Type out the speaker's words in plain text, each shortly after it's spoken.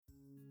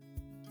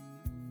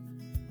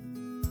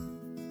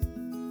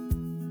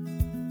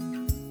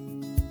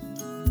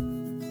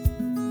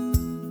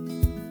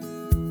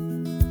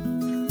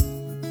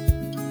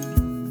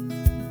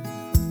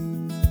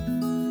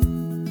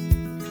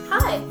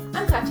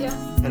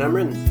Mentha. And I'm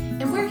Rin.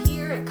 And we're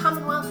here at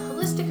Commonwealth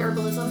Holistic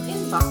Herbalism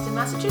in Boston,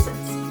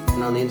 Massachusetts.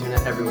 And on the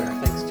internet everywhere,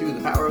 thanks to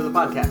the power of the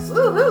podcast.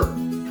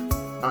 Woohoo!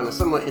 On a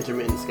somewhat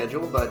intermittent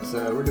schedule, but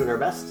we're doing our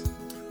best.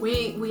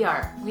 We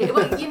are.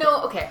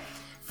 Okay.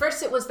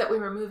 First it was that we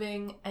were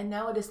moving, and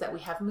now it is that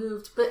we have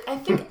moved. But I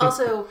think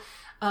also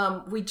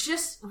we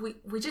just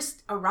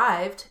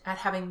arrived at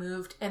having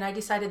moved, and I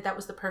decided that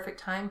was the perfect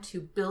time to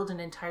build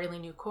an entirely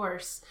new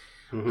course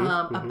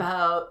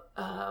about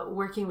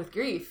working with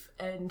grief.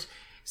 And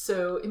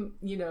so,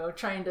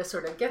 trying to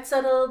sort of get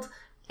settled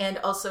and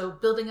also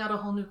building out a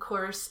whole new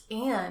course.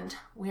 And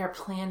we are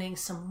planning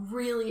some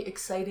really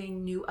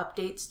exciting new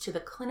updates to the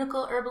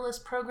clinical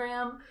herbalist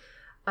program.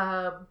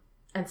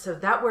 And so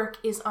that work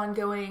is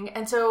ongoing.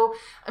 And so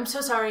I'm so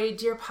sorry,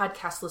 dear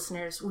podcast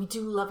listeners. We do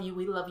love you.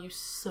 We love you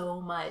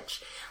so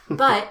much.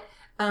 But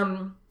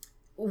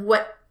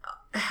what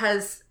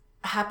has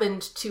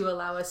happened to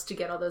allow us to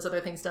get all those other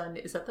things done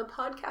is that the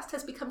podcast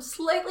has become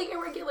slightly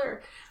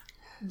irregular.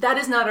 That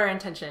is not our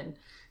intention.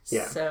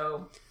 Yeah.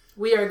 So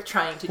we are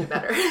trying to do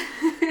better.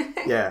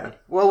 Yeah.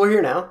 Well, we're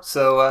here now.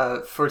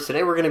 So for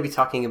today, we're going to be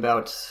talking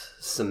about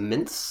some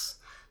mints.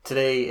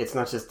 Today, it's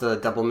not just a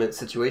double mint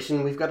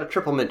situation. We've got a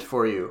triple mint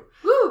for you.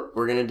 Woo!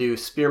 We're going to do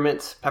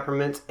spearmint,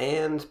 peppermint,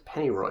 and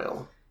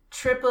pennyroyal.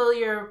 Triple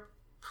your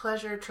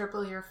pleasure,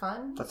 triple your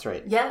fun? That's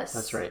right. Yes.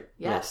 That's right.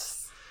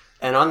 Yes.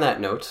 And on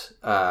that note,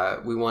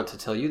 we want to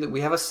tell you that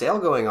we have a sale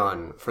going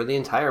on for the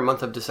entire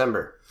month of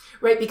December.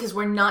 Right, because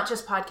we're not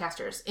just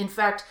podcasters. In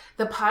fact,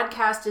 the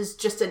podcast is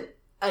just an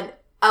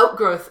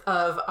outgrowth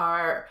of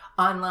our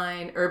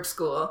online herb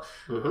school.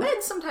 Mm-hmm.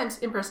 And sometimes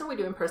in person. We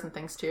do in-person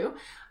things too.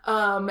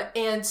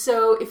 And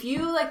so if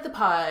you like the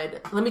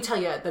pod, let me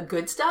tell you, the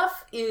good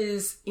stuff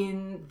is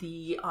in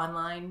the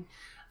online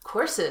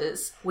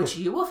courses, which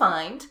you will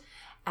find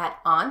at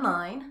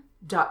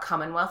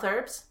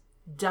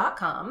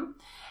online.commonwealthherbs.com.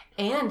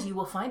 And you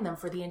will find them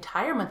for the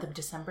entire month of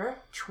December,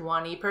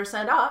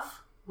 20% off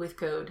with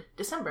code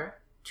December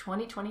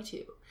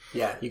 2022.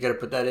 Yeah, you got to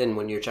put that in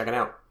when you're checking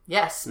out.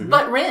 Yes,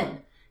 but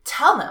Rin,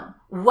 tell them,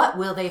 what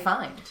will they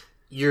find?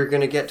 You're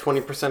going to get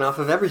 20% off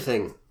of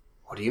everything.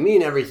 What do you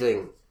mean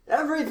everything?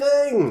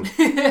 Everything!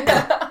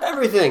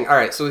 Everything! All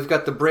right, so we've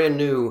got the brand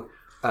new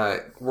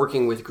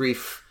Working with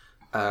Grief.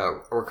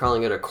 We're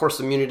calling it a course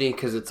immunity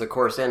because it's a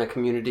course and a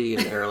community,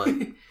 and they're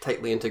like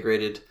tightly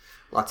integrated.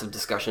 Lots of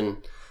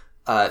discussion.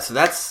 So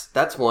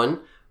that's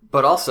one.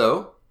 But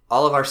also,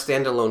 all of our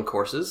standalone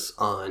courses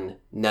on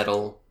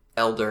nettle,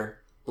 elder,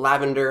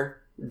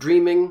 lavender,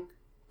 dreaming,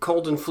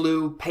 cold and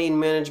flu, pain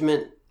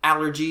management,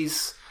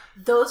 allergies.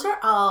 Those are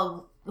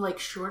all like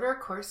shorter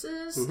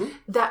courses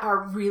that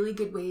are really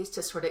good ways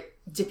to sort of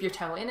dip your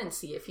toe in and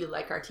see if you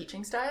like our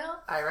teaching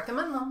style. I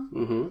recommend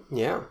them.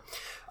 Yeah.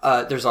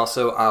 There's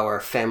also our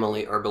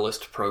Family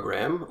Herbalist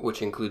program,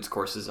 which includes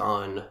courses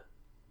on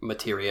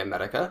Materia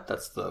Medica,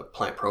 that's the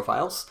plant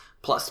profiles,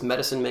 plus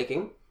medicine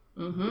making.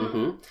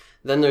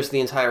 Then there's the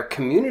entire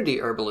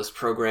Community Herbalist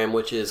program,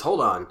 which is,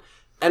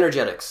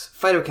 energetics,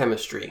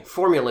 phytochemistry,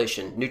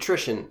 formulation,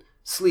 nutrition,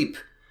 sleep,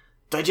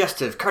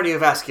 digestive,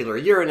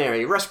 cardiovascular,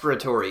 urinary,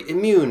 respiratory,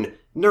 immune,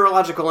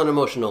 neurological and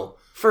emotional,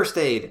 first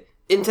aid,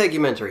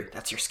 integumentary,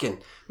 that's your skin,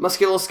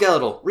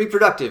 musculoskeletal,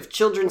 reproductive,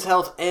 children's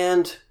health,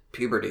 and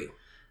puberty.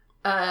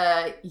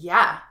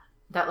 Yeah.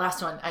 That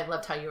last one, I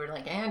loved how you were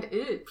like, and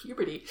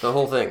puberty. The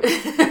whole thing.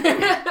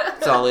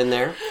 It's all in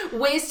there.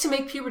 Ways to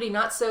make puberty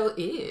not so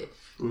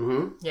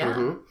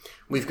Yeah.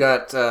 We've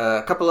got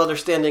a couple other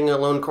standing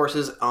alone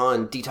courses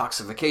on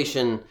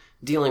detoxification,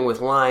 dealing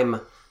with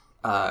Lyme,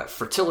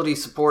 fertility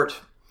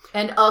support.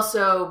 And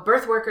also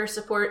birth worker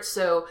support.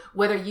 So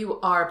whether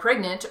you are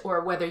pregnant or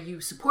whether you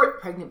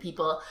support pregnant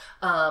people,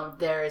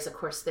 there is a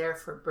course there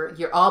for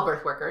you're all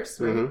birth workers,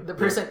 right? The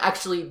person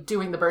actually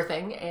doing the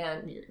birthing,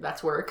 and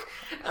that's work.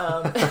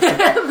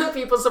 The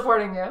people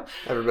supporting you.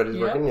 Everybody's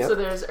working, yeah. So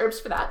there's herbs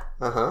for that.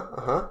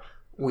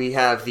 We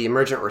have the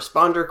emergent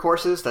responder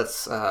courses.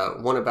 That's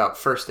one about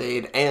first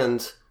aid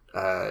and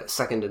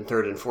second and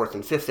third and fourth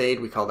and fifth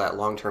aid. We call that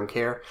long-term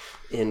care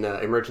in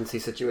emergency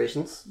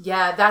situations.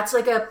 Yeah, that's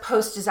like a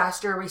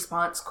post-disaster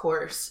response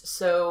course.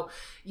 So,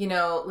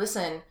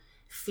 listen,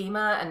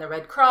 FEMA and the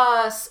Red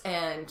Cross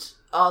and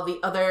all the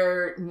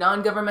other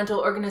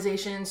non-governmental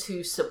organizations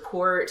who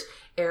support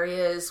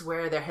areas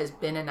where there has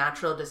been a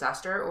natural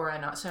disaster or a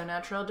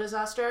not-so-natural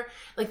disaster,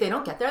 like they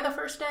don't get there the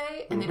first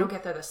day and they don't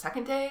get there the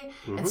second day.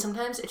 And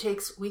sometimes it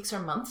takes weeks or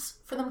months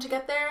for them to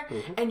get there.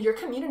 And your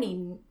community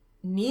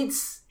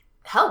needs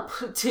help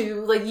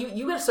to, like,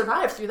 you got to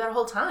survive through that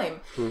whole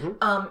time.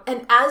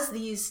 And as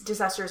these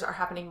disasters are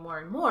happening more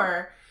and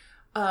more,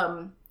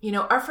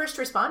 our first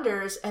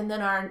responders and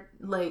then our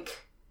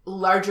like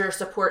larger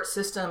support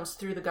systems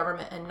through the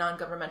government and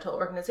non-governmental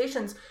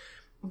organizations,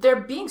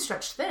 they're being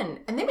stretched thin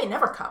and they may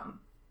never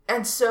come.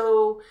 And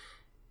so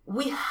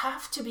we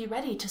have to be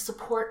ready to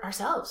support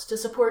ourselves, to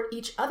support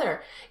each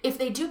other. If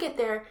they do get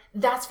there,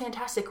 that's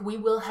fantastic. We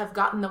will have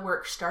gotten the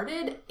work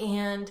started,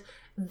 and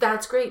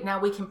that's great. Now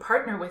we can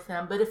partner with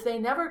them. But if they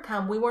never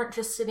come, we weren't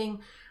just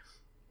sitting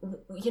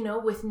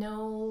with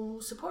no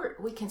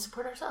support, we can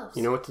support ourselves.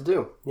 You know what to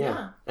do.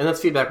 Yeah. And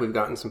that's feedback we've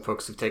gotten. Some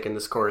folks who've taken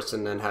this course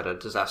and then had a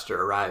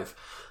disaster arrive,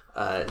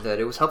 that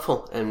it was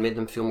helpful and made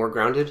them feel more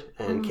grounded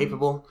and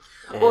capable.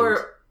 And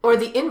or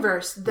the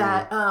inverse,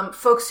 that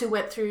folks who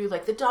went through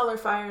like the dollar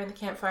fire and the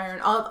campfire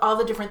and all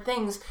the different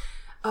things,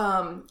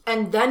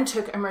 and then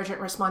took emergent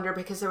responder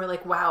because they were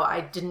like, wow,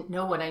 I didn't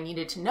know what I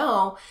needed to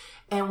know,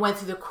 and went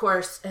through the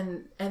course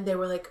and they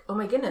were like, oh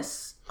my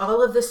goodness,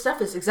 all of this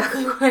stuff is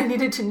exactly what I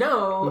needed to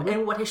know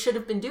and what I should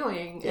have been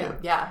doing.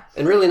 Yeah.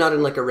 And really not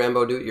in like a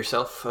Rambo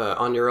do-it-yourself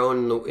on your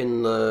own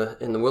in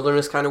the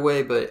wilderness kind of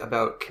way, but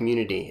about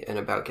community and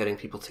about getting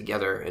people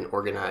together and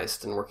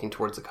organized and working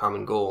towards a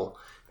common goal.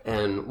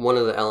 And one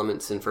of the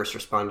elements in first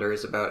responder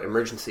is about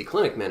emergency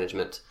clinic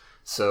management.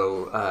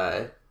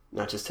 So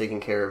not just taking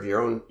care of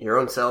your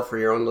own self or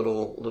your own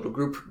little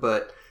group,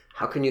 but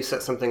how can you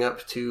set something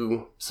up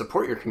to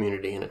support your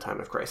community in a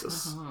time of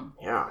crisis?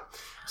 Yeah.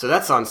 So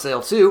that's on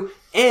sale too.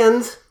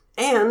 And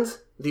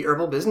the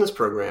Herbal Business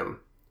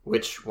Program,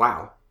 which,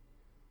 wow.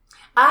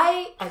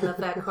 I love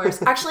that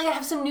course. Actually, I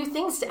have some new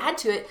things to add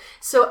to it.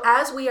 So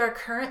as we are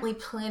currently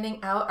planning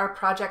out our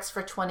projects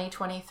for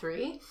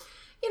 2023,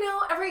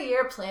 every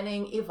year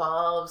planning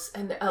evolves,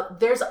 and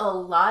there's a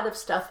lot of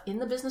stuff in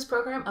the business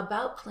program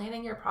about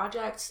planning your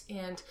projects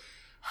and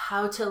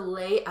how to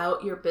lay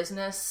out your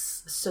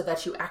business so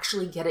that you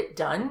actually get it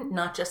done.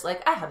 Not just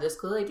like, I have this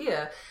cool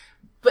idea,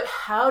 but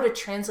how to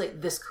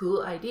translate this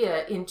cool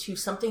idea into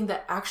something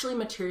that actually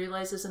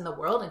materializes in the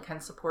world and can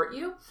support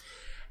you.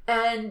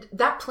 And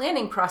that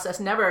planning process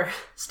never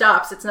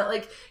stops. It's not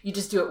like you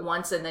just do it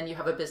once and then you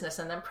have a business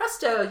and then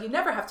presto, you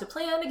never have to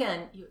plan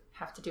again. You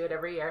have to do it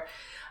every year,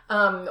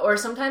 or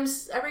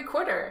sometimes every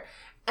quarter.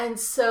 And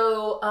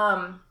so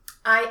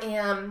I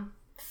am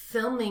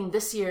filming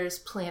this year's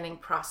planning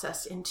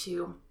process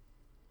into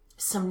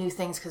some new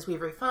things because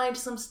we've refined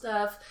some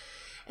stuff.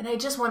 And I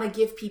just want to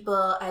give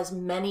people as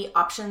many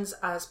options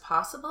as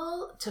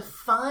possible to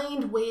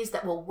find ways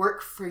that will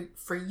work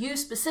for you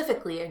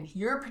specifically and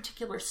your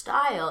particular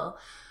style,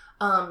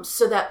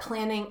 so that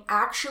planning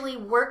actually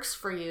works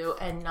for you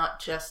and not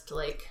just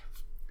like,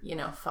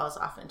 falls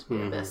off into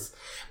the abyss.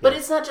 But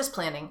it's not just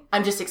planning.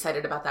 I'm just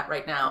excited about that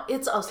right now.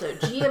 It's also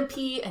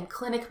GMP and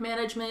clinic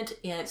management.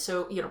 And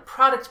so,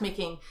 product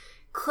making,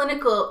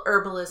 clinical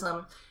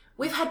herbalism.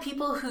 We've had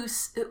people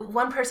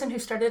one person who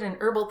started an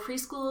herbal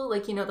preschool,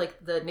 like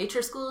the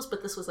nature schools,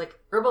 but this was like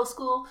herbal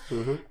school,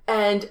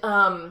 and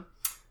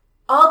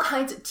all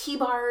kinds of tea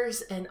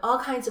bars and all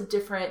kinds of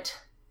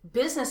different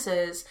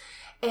businesses.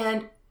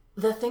 And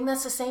the thing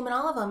that's the same in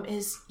all of them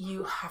is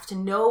you have to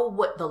know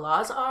what the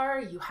laws are.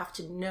 You have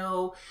to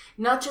know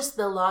not just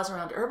the laws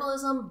around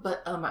herbalism,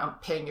 but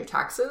paying your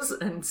taxes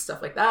and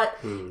stuff like that,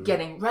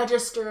 getting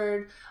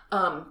registered.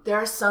 There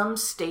are some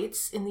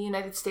states in the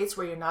United States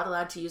where you're not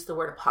allowed to use the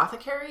word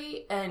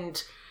apothecary,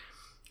 and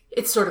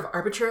it's sort of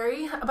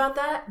arbitrary about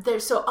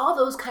that. So all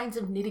those kinds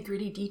of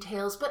nitty-gritty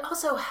details, but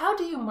also how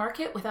do you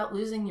market without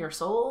losing your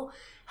soul?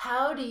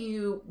 How do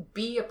you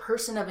be a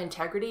person of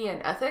integrity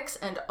and ethics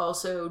and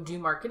also do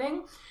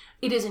marketing?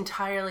 It is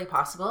entirely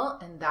possible,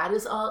 and that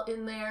is all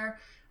in there.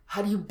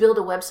 How do you build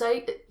a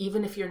website,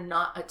 even if you're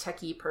not a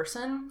techie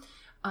person?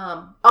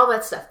 All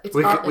that stuff.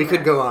 We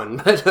could go on,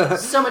 but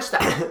so much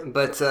stuff.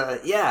 But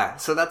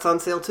so that's on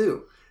sale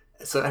too.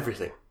 So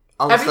everything.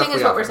 Everything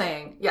is what we're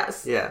saying.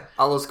 Yes. Yeah.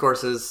 All those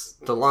courses,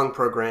 the long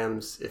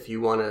programs, if you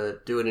want to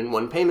do it in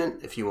one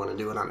payment, if you want to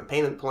do it on a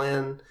payment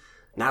plan,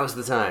 now is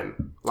the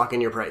time. Lock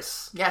in your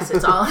price. Yes,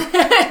 it's all.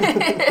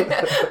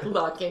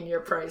 Lock in your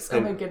price. Oh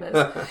my goodness.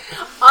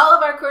 All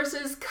of our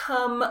courses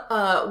come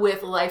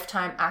with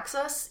lifetime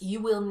access. You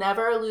will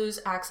never lose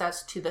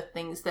access to the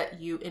things that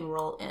you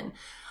enroll in.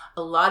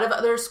 A lot of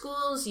other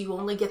schools, you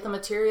only get the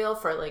material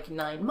for like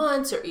 9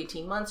 months or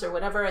 18 months or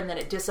whatever, and then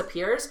it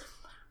disappears.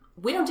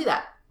 We don't do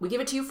that. We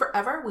give it to you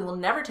forever. We will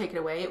never take it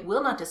away. It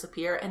will not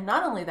disappear. And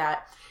not only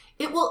that,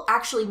 it will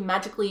actually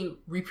magically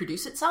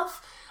reproduce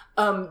itself.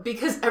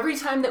 Because every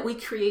time that we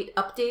create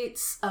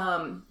updates,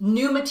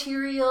 new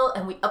material,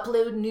 and we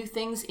upload new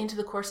things into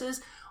the courses,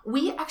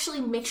 we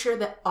actually make sure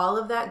that all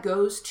of that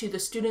goes to the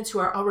students who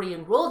are already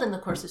enrolled in the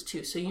courses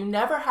too. So you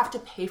never have to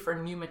pay for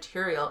new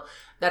material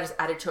that is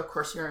added to a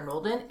course you're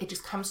enrolled in. It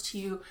just comes to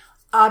you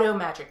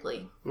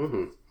auto-magically.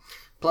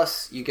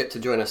 Plus, you get to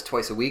join us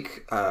twice a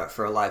week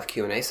for a live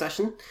Q&A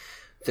session.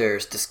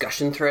 There's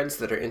discussion threads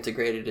that are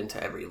integrated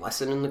into every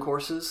lesson in the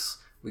courses.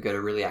 We got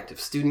a really active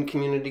student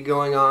community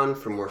going on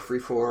for more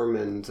freeform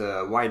and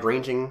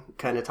wide-ranging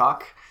kind of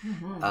talk.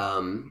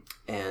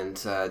 And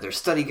there's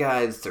study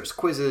guides, there's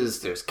quizzes,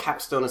 there's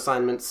capstone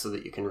assignments so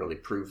that you can really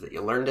prove that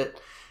you learned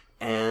it.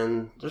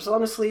 And there's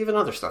honestly even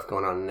other stuff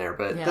going on in there,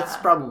 but that's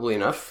probably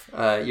enough.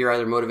 You're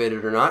either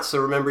motivated or not. So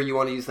remember, you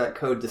want to use that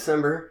code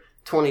December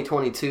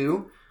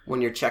 2022 when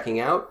you're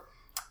checking out.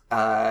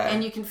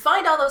 And you can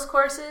find all those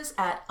courses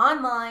at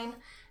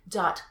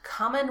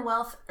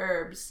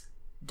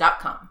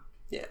online.commonwealthherbs.com.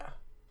 Yeah.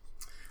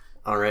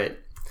 All right.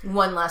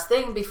 One last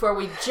thing before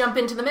we jump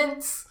into the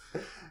mints.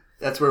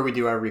 That's where we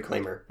do our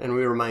reclaimer. And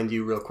we remind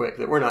you real quick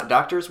that we're not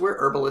doctors, we're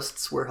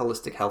herbalists, we're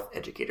holistic health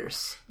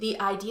educators. The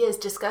ideas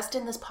discussed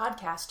in this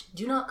podcast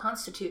do not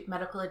constitute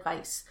medical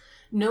advice.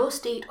 No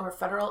state or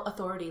federal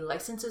authority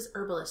licenses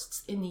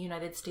herbalists in the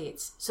United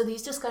States, so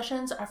these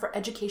discussions are for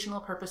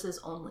educational purposes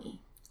only.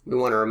 We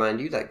want to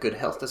remind you that good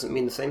health doesn't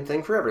mean the same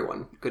thing for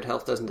everyone. Good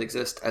health doesn't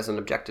exist as an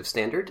objective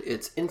standard.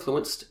 It's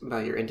influenced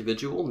by your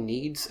individual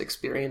needs,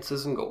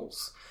 experiences, and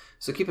goals.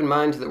 So keep in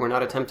mind that we're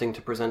not attempting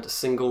to present a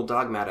single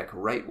dogmatic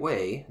right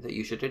way that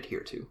you should adhere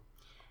to.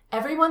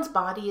 Everyone's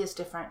body is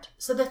different,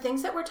 so the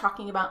things that we're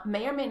talking about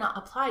may or may not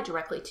apply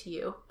directly to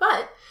you,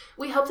 but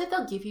we hope that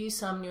they'll give you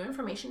some new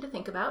information to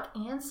think about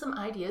and some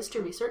ideas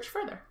to research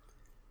further.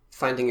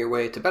 Finding your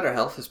way to better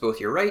health is both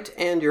your right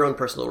and your own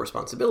personal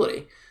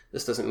responsibility.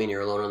 This doesn't mean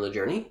you're alone on the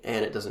journey,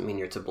 and it doesn't mean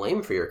you're to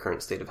blame for your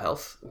current state of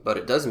health, but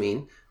it does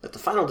mean that the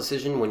final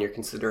decision when you're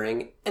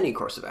considering any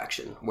course of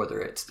action, whether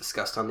it's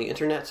discussed on the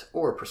internet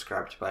or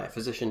prescribed by a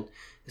physician,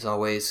 is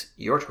always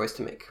your choice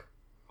to make.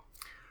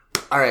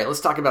 All right,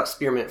 let's talk about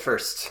spearmint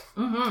first.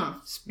 Mm-hmm.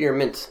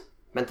 Spearmint,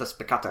 Mentha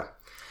spicata.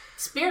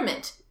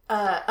 Spearmint,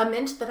 a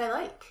mint that I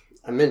like.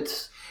 A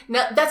mint.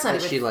 No, that's not that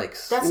even. She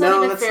likes. That's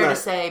not even fair to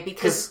say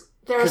because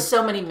there are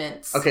so many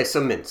mints. Okay,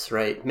 so mints,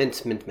 right?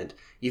 Mint.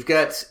 You've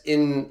got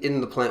in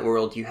the plant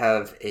world, you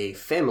have a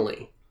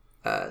family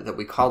that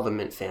we call the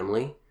mint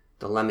family,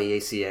 the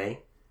Lamiaceae.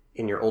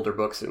 In your older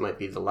books, it might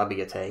be the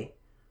Labiatae,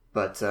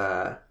 but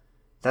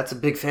that's a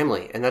big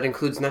family, and that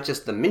includes not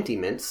just the minty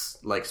mints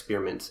like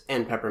spearmint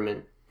and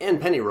peppermint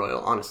and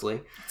pennyroyal.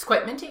 Honestly, it's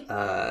quite minty.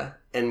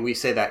 And we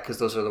say that because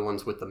those are the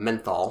ones with the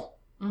menthol.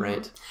 Mm-hmm.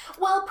 Right.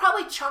 Well,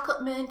 probably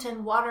chocolate mint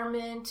and water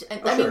mint,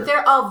 and I mean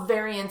they're all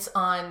variants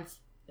on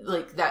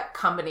like that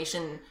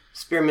combination.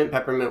 Spearmint,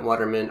 peppermint,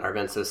 watermint,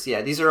 arvensis.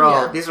 Yeah, these are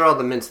all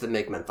the mints that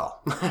make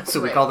menthol. So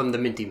we call them the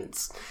minty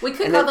mints. We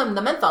could call them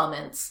the menthol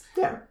mints.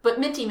 Yeah. But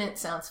minty mint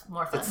sounds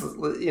more fun. It's,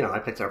 I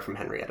picked it up from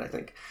Henriette, I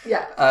think.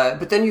 Yeah.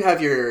 But then you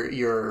have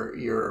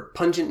your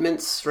pungent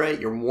mints, right?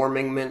 Your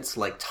warming mints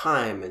like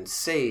thyme and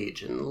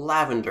sage and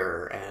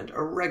lavender and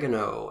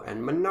oregano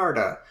and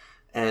monarda.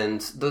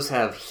 And those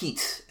have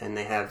heat and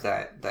they have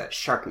that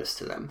sharpness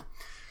to them.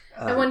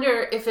 I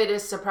wonder if it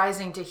is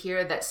surprising to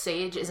hear that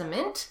sage is a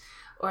mint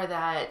or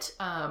that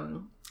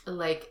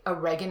like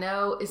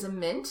oregano is a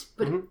mint,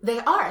 but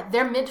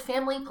they're mint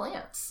family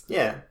plants.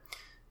 Yeah,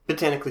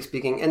 botanically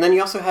speaking. And then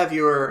you also have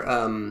your,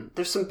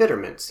 there's some bitter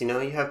mints, you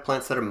have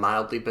plants that are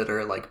mildly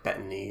bitter like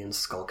betony and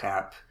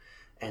skullcap.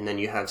 And then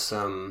you have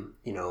some,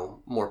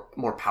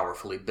 more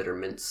powerfully bitter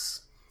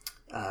mints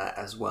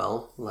as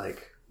well,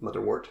 like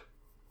motherwort.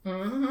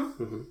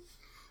 Mm-hmm. Mm-hmm.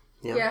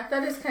 Yeah,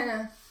 that is kind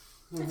of...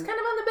 It's kind of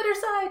on the bitter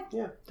side.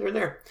 Yeah, they're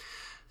there.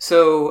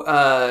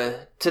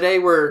 So today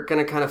we're going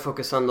to kind of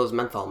focus on those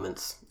menthol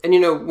mints. And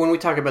when we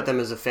talk about them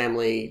as a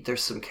family,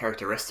 there's some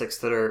characteristics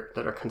that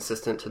are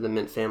consistent to the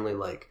mint family,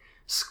 like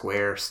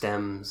square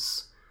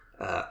stems,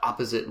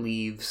 opposite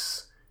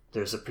leaves.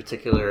 There's a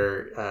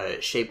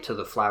particular shape to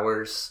the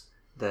flowers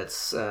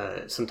that's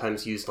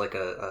sometimes used like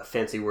a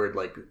fancy word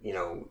like,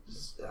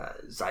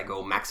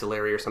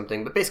 zygomaxillary or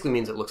something, but basically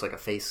means it looks like a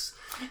face.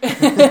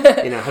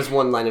 Has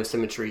one line of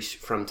symmetry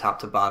from top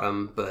to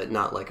bottom, but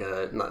not like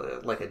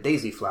a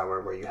daisy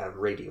flower where you have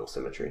radial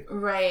symmetry.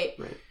 Right.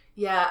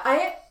 Yeah,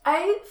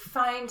 I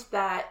find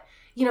that,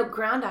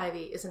 ground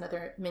ivy is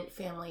another mint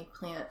family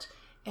plant,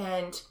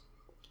 and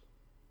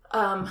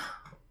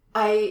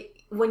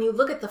when you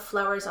look at the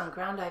flowers on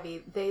ground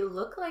ivy, they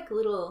look like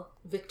little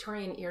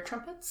Victorian ear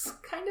trumpets,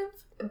 kind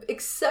of,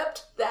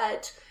 except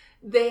that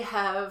they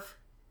have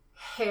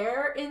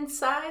hair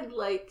inside,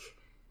 like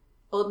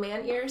old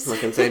man ears.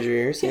 Like inside your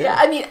ears? Yeah.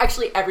 I mean,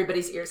 actually,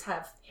 everybody's ears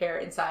have hair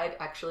inside,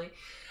 actually.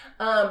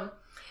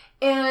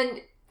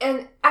 And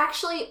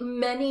actually,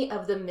 many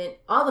of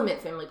all the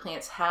mint family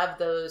plants have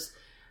those.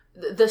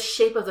 The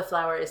shape of the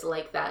flower is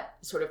like that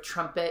sort of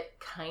trumpet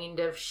kind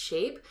of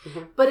shape.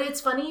 Mm-hmm. But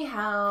it's funny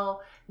how...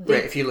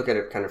 Right, if you look at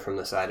it kind of from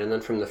the side, and then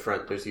from the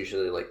front, there's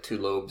usually like 2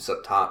 lobes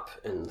up top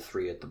and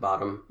 3 at the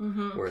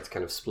bottom, where it's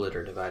kind of split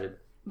or divided.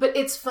 But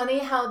it's funny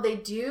how they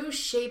do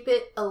shape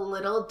it a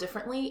little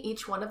differently,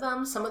 each one of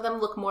them. Some of them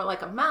look more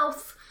like a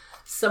mouth.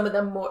 Some of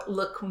them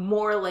look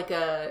more like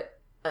an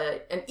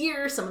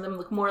ear. Some of them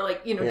look more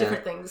like,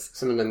 different things.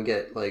 Some of them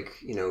get like,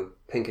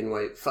 pink and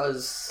white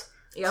fuzz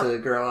to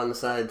grow on the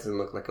sides and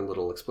look like a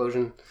little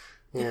explosion.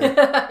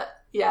 Yeah.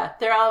 Yeah,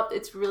 they're all,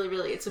 it's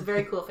a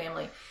very cool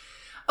family.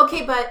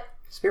 Okay, but...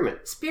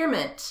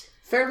 Spearmint.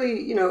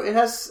 Fairly, it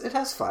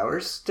has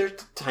flowers. They're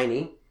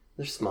tiny.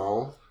 They're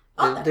small.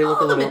 They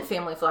look all the mint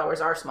family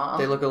flowers are small.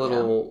 They look a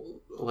little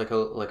like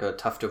a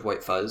tuft of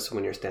white fuzz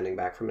when you're standing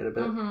back from it a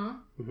bit.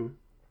 Mm-hmm.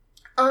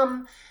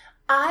 Mm-hmm.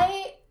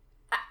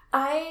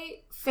 I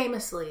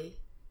famously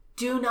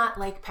do not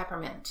like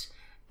peppermint,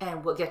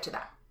 and we'll get to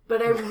that.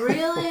 But I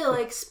really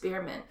like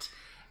spearmint.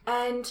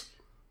 And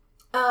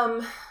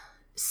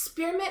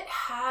spearmint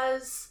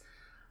has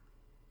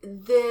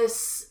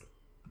this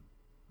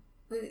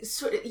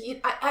sort of...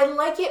 I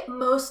like it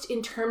most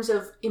in terms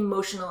of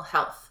emotional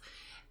health.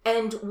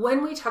 And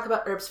when we talk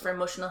about herbs for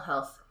emotional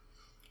health,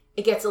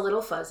 it gets a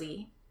little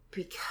fuzzy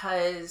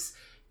because,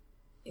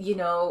 you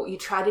know, you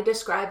try to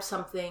describe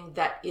something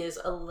that is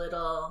a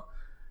little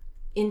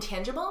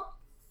intangible.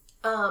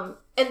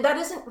 And that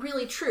isn't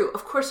really true.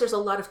 Of course, there's a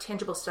lot of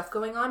tangible stuff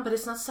going on, but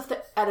it's not stuff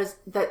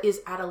that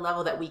is at a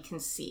level that we can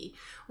see.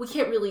 We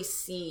can't really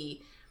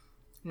see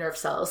nerve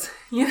cells,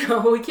 you know,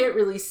 we can't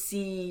really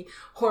see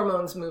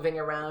hormones moving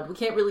around. We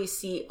can't really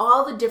see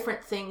all the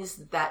different things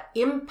that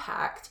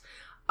impact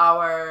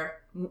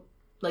our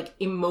like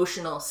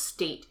emotional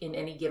state in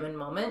any given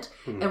moment.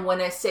 Mm-hmm. And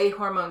when I say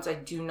hormones, I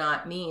do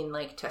not mean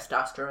like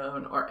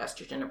testosterone or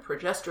estrogen or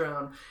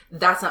progesterone.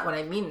 That's not what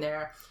I mean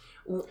there.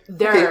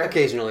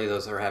 Occasionally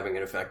those are having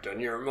an effect on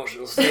your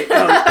emotional state.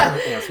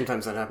 Yeah,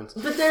 sometimes that happens.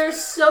 But there are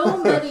so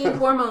many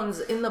hormones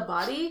in the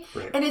body,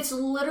 right. And it's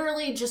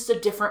literally just a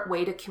different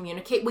way to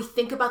communicate. We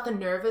think about the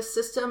nervous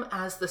system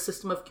as the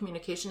system of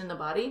communication in the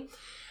body,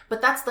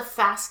 but that's the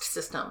fast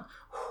system.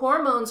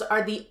 Hormones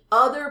are the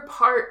other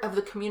part of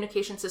the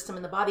communication system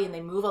in the body, and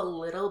they move a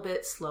little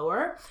bit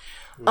slower.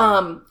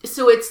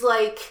 So it's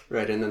like...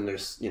 Right, and then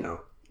there's, you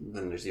know...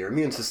 Then there's your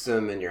immune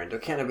system and your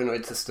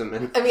endocannabinoid system.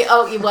 And I mean,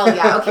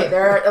 okay,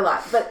 there are a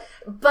lot. But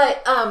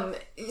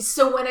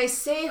so when I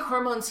say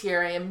hormones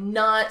here, I am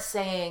not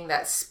saying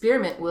that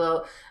spearmint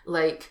will,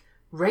 like,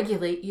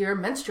 regulate your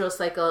menstrual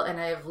cycle. And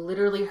I have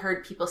literally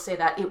heard people say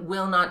that. It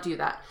will not do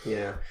that.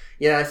 Yeah.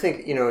 Yeah, I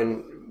think, you know,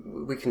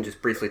 and we can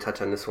just briefly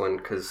touch on this one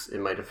because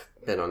it might have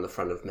been on the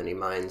front of many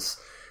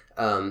minds.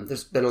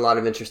 There's been a lot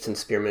of interest in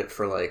spearmint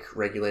for like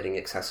regulating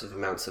excessive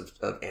amounts of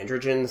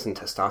androgens and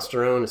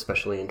testosterone,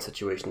 especially in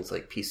situations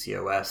like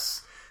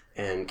PCOS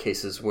and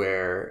cases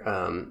where,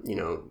 you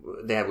know,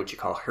 they have what you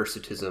call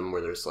hirsutism,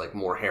 where there's like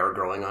more hair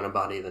growing on a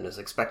body than is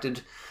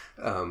expected,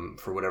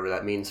 for whatever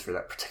that means for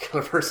that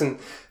particular person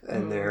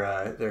and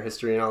their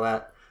history and all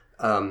that.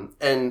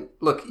 And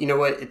look, you know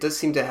what? It does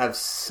seem to have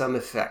some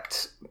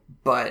effect,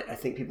 but I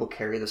think people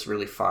carry this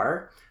really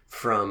far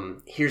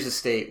from here's a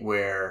state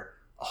where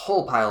a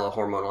whole pile of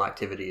hormonal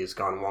activity has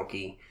gone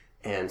wonky,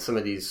 and some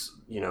of these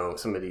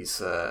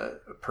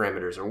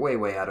parameters are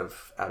way out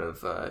of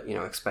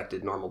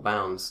expected normal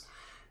bounds.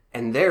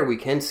 And there we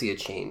can see a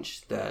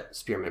change that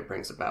spearmint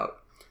brings about.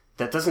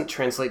 That doesn't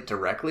translate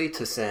directly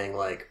to saying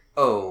like,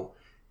 oh,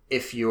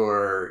 if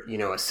you're, you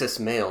know, a cis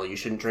male, you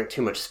shouldn't drink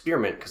too much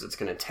spearmint because it's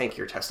going to tank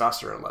your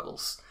testosterone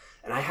levels.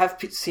 And I have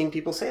seen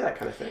people say that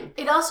kind of thing.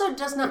 It also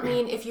does not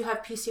mean if you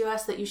have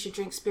PCOS that you should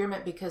drink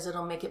spearmint because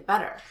it'll make it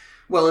better.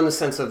 Well, in the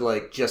sense of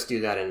like, just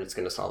do that and it's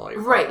going to solve all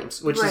your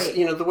problems. Which is,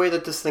 you know, the way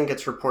that this thing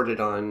gets reported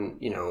on,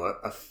 you know,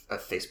 a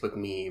Facebook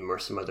meme or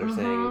some other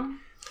thing.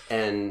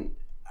 And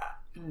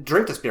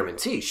drink the spearmint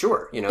tea,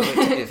 sure. You know,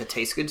 if it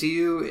tastes good to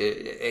you,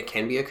 it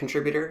can be a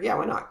contributor. Yeah,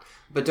 why not?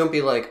 But don't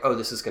be like, oh,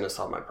 this is going to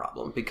solve my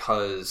problem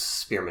because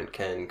spearmint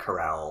can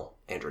corral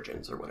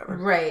androgens or whatever.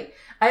 Right.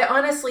 I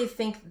honestly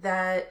think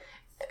that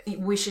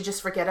we should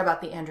just forget about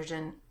the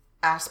androgen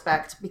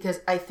aspect because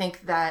I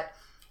think that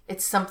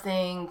it's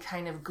something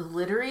kind of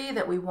glittery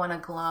that we want to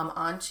glom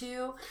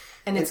onto,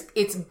 and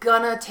it's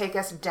gonna take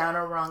us down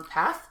a wrong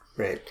path.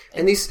 Right.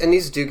 And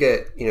these do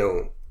get, you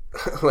know,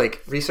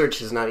 like research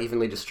is not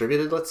evenly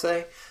distributed, let's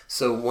say.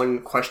 So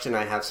one question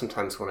I have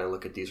sometimes when I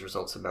look at these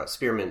results about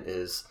spearmint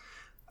is,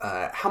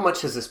 how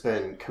much has this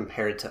been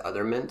compared to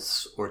other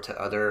mints or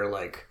to other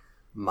like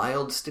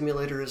mild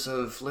stimulators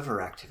of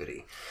liver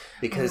activity?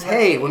 Because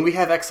hey, when we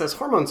have excess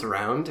hormones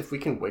around, if we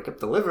can wake up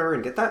the liver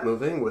and get that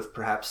moving with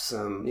perhaps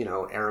some, you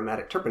know,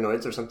 aromatic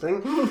terpenoids or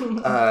something,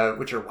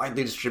 which are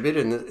widely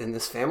distributed in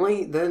this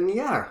family, then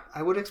yeah,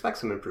 I would expect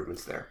some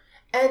improvements there.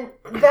 And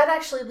that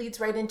actually leads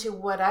right into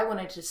what I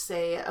wanted to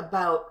say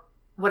about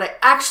what I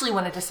actually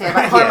wanted to say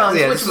about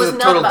hormones, which was a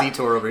not total about,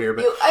 detour over here.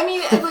 But I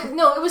mean,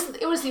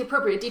 it was the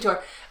appropriate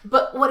detour.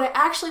 But what I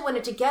actually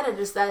wanted to get at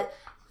is that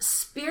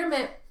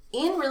spearmint,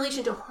 in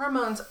relation to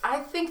hormones, I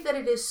think that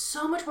it is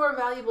so much more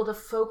valuable to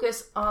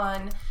focus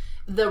on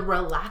the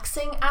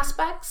relaxing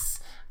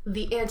aspects,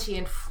 the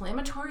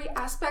anti-inflammatory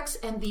aspects,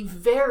 and the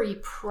very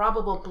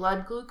probable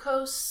blood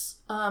glucose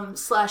 /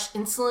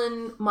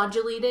 insulin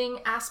modulating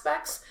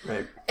aspects.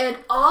 Right. And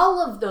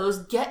all of those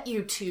get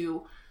you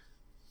to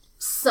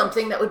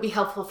something that would be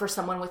helpful for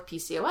someone with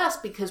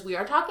PCOS, because we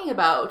are talking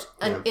about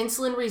an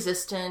insulin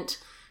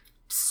resistant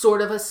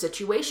sort of a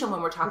situation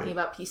when we're talking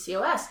about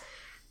PCOS.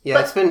 Yeah,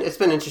 it's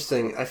been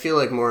interesting. I feel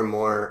like more and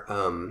more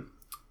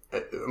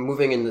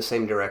moving in the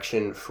same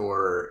direction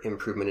for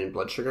improvement in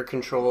blood sugar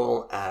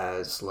control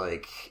as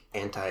like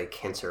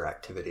anti-cancer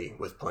activity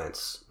with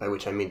plants, by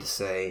which I mean to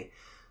say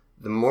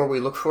the more we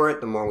look for it,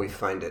 the more we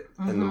find it.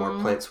 And the more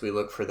plants we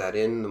look for that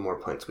in, the more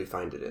plants we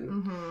find it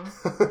in.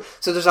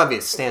 So there's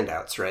obvious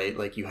standouts, right?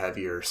 Like you have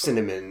your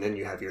cinnamon and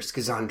you have your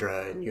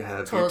schizandra and you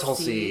have your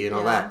tulsi and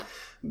all that.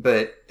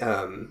 But,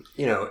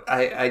 you know,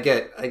 I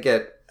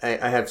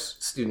have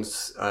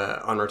students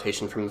on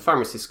rotation from the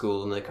pharmacy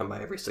school, and they come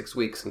by every 6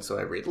 weeks, and so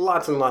I read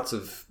lots and lots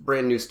of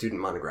brand new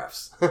student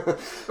monographs.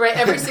 Right,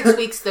 every 6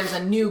 weeks there's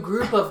a new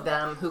group of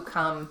them who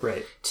come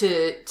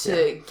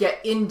to get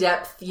in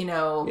depth, you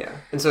know. Yeah,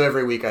 and so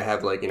every week I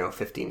have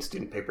 15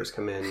 student papers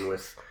come in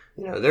with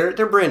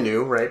they're brand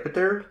new, right? But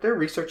they're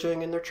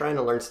researching and they're trying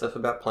to learn stuff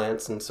about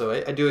plants, and so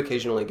I do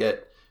occasionally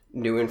get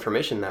new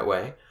information that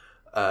way,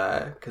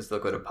 because they'll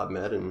go to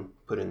PubMed and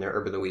put in their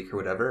herb of the week or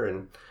whatever,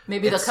 and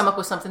maybe they'll come up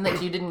with something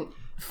that you didn't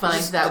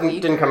find that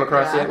week. Didn't come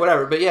across yet,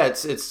 whatever. But yeah,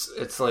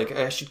 it's like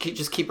I should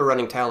keep a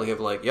running tally of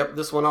like, yep,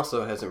 this one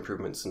also has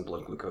improvements in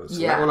blood glucose.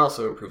 Yeah, and that one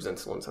also improves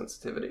insulin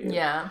sensitivity.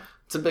 Yeah,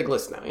 it's a big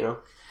list now.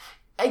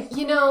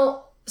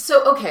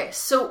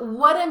 So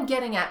what I'm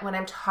getting at when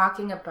I'm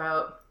talking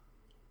about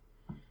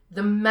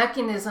the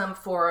mechanism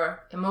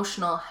for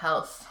emotional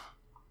health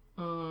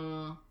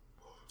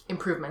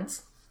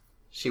improvements.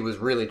 She was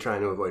really trying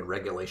to avoid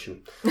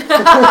regulation.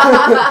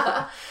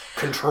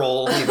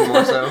 Control, even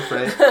more so,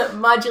 right?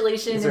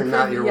 Modulation. These are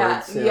not your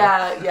words.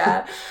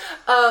 Yeah.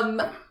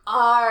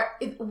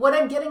 What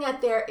I'm getting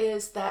at there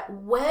is that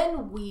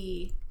when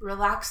we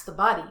relax the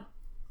body,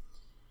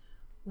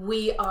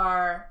 we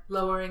are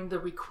lowering the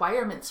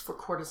requirements for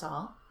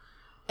cortisol.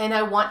 And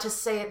I want to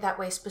say it that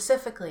way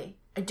specifically.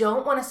 I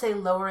don't want to say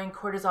lowering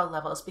cortisol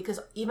levels, because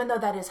even though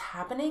that is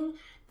happening,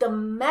 the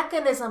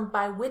mechanism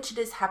by which it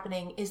is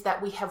happening is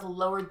that we have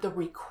lowered the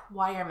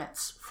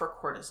requirements for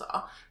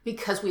cortisol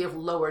because we have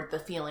lowered the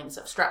feelings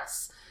of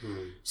stress.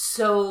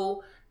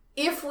 So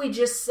if we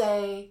just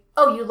say,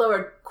 oh, you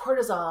lowered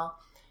cortisol,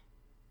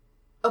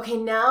 okay,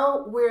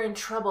 now we're in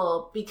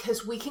trouble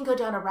because we can go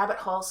down a rabbit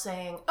hole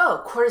saying,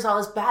 oh, cortisol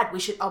is bad, we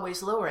should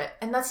always lower it.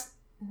 And that's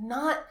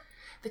not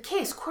the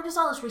case.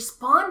 Cortisol is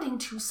responding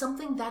to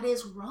something that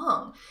is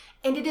wrong.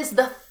 And it is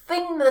the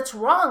thing that's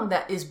wrong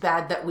that is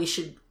bad that we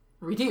should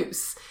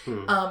reduce.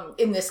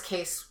 In this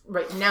case,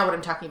 right now what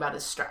I'm talking about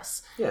is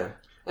stress. Yeah.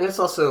 And it's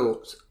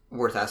also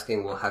worth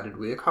asking, well, how did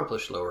we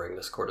accomplish lowering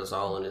this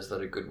cortisol, and is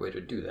that a good way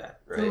to do that?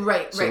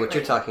 Right. So what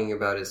you're talking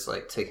about is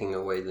like taking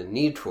away the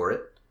need for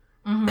it,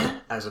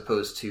 as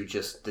opposed to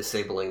just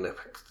disabling the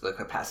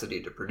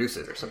capacity to produce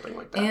it or something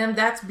like that. And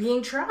that's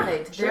being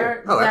tried.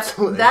 Sure.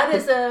 Absolutely. That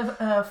is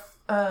a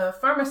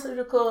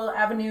pharmaceutical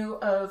avenue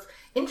of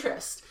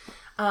interest.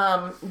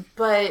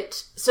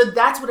 But so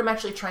that's what I'm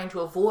actually trying to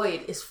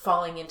avoid, is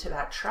falling into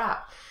that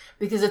trap,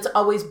 because it's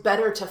always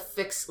better to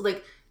fix,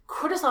 like,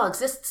 cortisol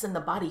exists in the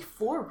body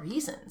for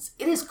reasons.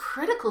 It is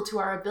critical to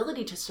our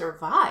ability to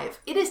survive.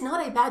 It is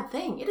not a bad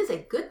thing. It is a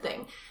good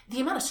thing. The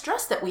amount of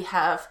stress that we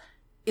have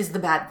is the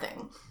bad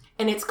thing.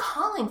 And it's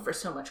calling for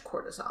so much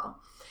cortisol.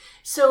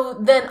 So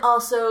then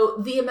also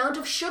the amount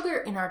of sugar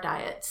in our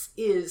diets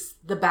is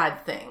the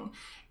bad thing.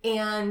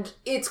 And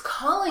it's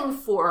calling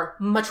for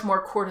much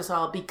more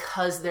cortisol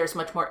because there's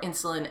much more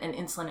insulin, and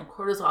insulin and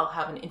cortisol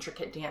have an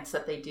intricate dance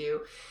that they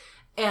do.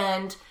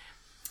 And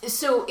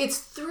so it's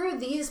through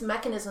these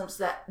mechanisms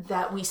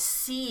that we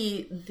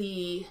see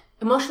the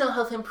emotional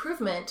health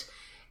improvement.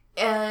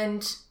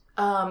 And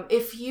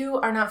if you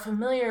are not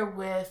familiar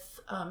with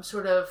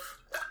sort of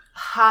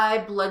high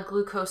blood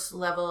glucose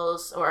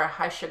levels or a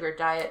high sugar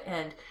diet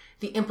and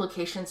the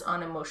implications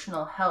on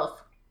emotional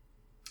health,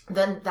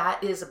 then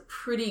that is a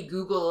pretty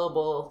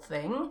Googleable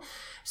thing.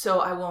 So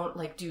I won't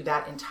do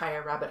that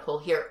entire rabbit hole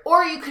here.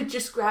 Or you could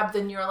just grab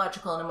the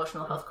neurological and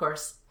emotional health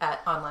course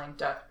at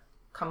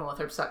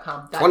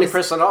online.commonwealthherbs.com.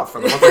 20% off for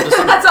the month of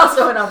December. That's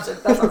also an option.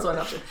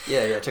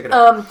 Yeah, check it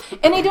out.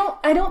 And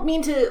I don't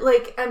mean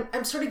to,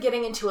 I'm sort of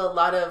getting into a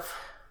lot of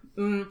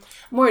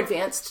more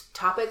advanced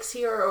topics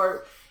here,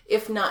 or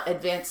if not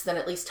advanced, then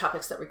at least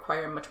topics that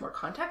require much more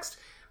context.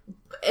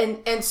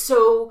 And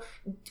so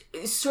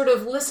sort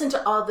of listen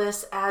to all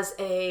this as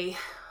a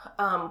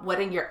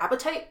whetting your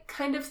appetite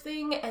kind of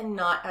thing, and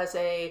not as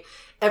a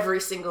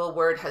every single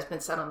word has been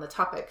said on the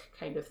topic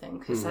kind of thing,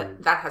 because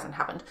that hasn't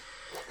happened.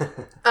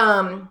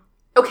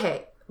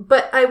 Okay,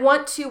 but I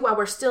want to, while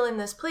we're still in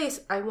this place,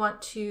 I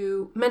want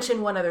to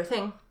mention one other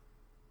thing.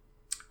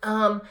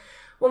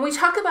 When we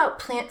talk about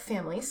plant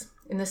families,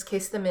 in this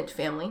case the mint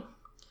family,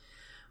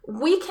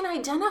 we can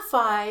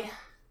identify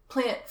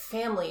plant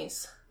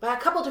families by a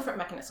couple different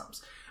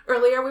mechanisms.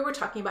 Earlier, we were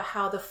talking about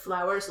how the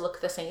flowers look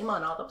the same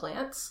on all the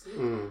plants.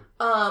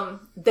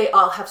 They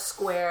all have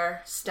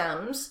square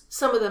stems,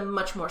 some of them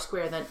much more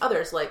square than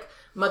others. Like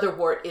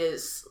motherwort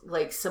is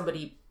like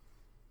somebody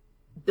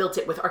built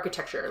it with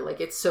architecture,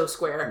 like it's so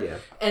square. Yeah.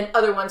 And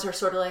other ones are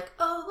sort of like,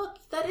 oh, look,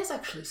 that is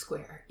actually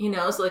square.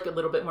 It's like a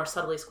little bit more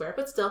subtly square,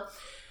 but still,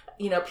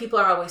 people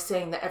are always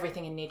saying that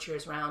everything in nature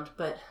is round,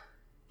 but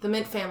the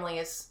mint family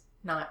is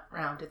not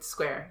round, it's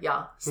square,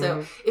 y'all.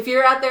 So if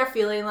you're out there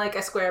feeling like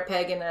a square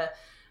peg in a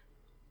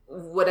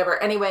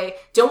whatever, anyway,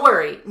 don't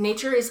worry.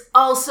 Nature is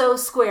also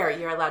square.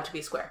 You're allowed to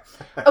be square.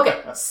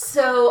 Okay,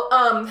 so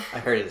I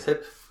heard it's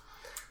hip.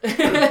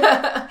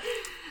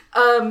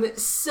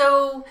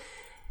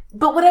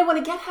 But what I want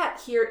to get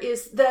at here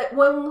is that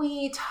when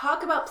we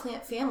talk about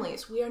plant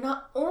families, we are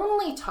not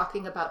only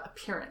talking about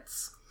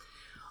appearance.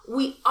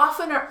 We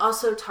often are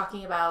also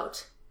talking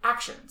about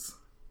actions.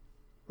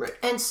 Right.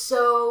 And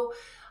so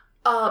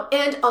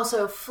and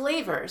also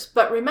flavors.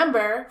 But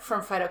remember,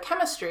 from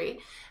phytochemistry,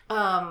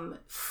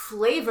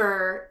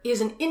 flavor is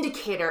an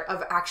indicator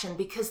of action,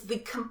 because the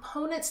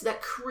components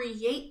that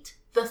create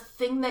the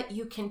thing that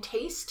you can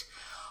taste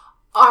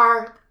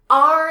are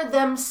are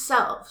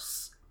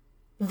themselves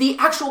the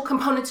actual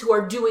components who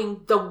are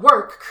doing the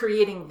work,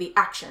 creating the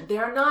action. They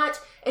are not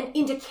an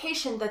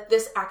indication that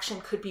this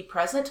action could be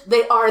present.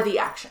 They are the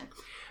action.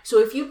 So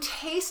if you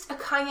taste a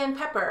cayenne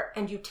pepper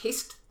and you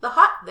taste the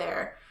hot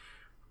there,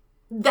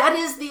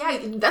 that's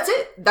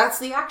it. That's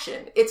the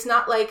action. It's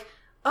not like,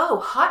 oh,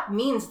 hot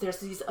means there's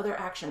these other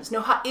actions.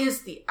 No, hot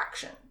is the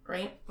action,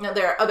 right? Now,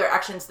 there are other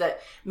actions that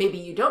maybe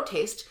you don't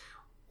taste,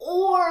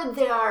 or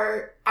there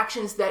are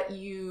actions that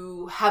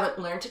you haven't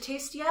learned to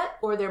taste yet,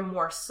 or they're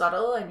more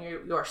subtle and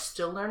you're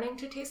still learning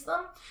to taste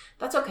them.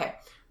 That's okay.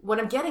 What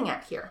I'm getting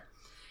at here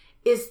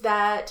is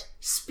that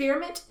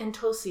spearmint and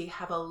tulsi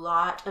have a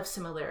lot of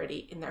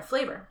similarity in their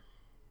flavor.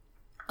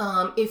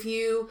 If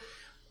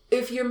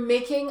you're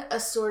making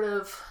a sort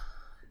of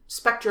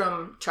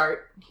spectrum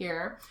chart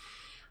here,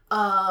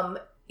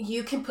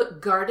 you can put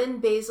garden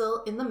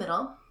basil in the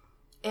middle,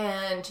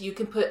 and you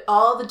can put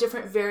all the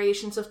different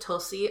variations of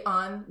tulsi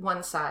on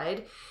one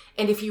side.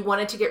 And if you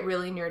wanted to get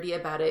really nerdy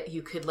about it,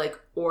 you could like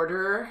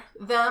order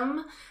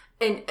them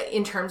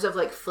in terms of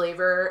like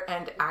flavor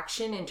and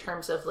action, in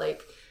terms of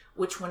like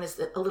which one is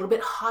a little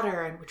bit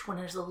hotter and which one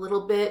is a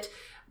little bit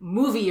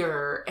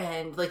movier,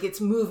 and like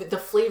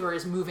the flavor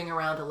is moving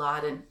around a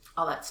lot and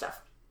all that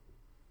stuff.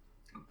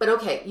 But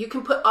okay, you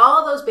can put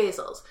all those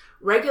basils,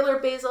 regular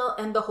basil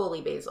and the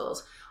holy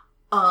basils,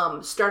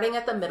 starting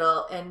at the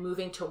middle and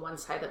moving to one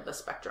side of the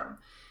spectrum.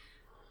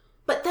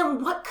 But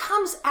then what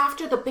comes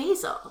after the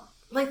basil?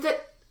 Like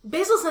that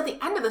basil's at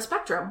the end of the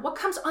spectrum. What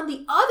comes on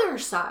the other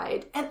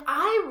side? And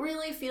I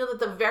really feel that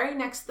the very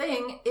next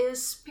thing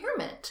is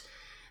spearmint.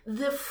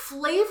 The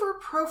flavor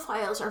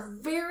profiles are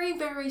very,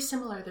 very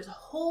similar. There's a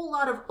whole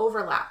lot of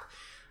overlap.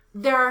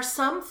 There are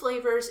some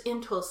flavors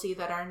in tulsi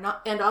that are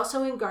not, and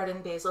also in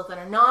garden basil, that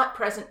are not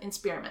present in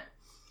spearmint.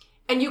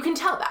 And you can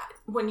tell that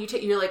when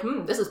you're like,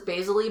 this is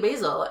basil-y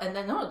basil, and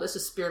then, oh, this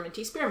is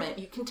spearminty spearmint.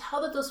 You can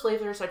tell that those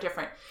flavors are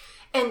different.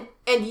 And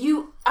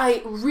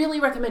I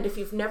really recommend, if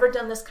you've never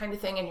done this kind of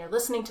thing and you're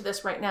listening to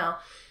this right now,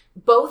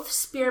 both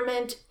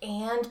spearmint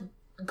and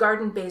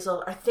garden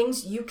basil are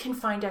things you can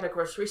find at a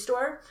grocery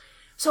store.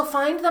 So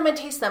find them and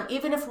taste them,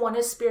 even if one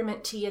is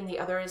spearmint tea and the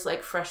other is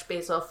like fresh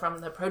basil from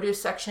the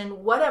produce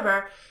section,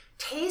 whatever.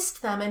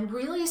 Taste them and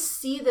really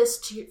see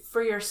this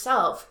for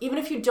yourself, even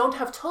if you don't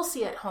have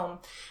tulsi at home,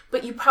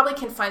 but you probably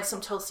can find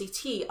some tulsi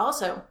tea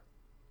also.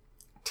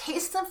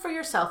 Taste them for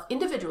yourself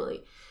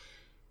individually.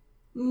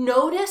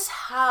 Notice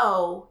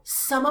how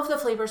some of the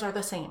flavors are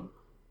the same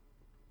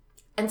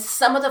and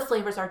some of the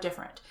flavors are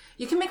different.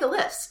 You can make a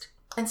list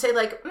and say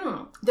like,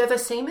 they're the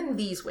same in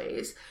these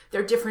ways,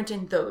 they're different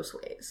in those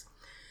ways.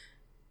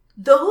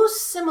 Those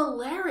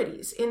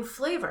similarities in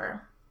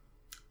flavor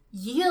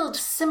yield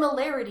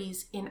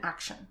similarities in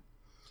action.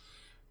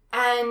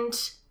 And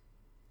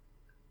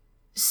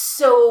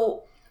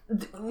so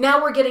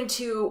now we're getting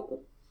to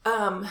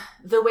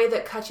the way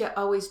that Katya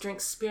always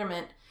drinks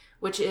spearmint,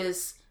 which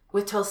is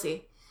with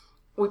tulsi.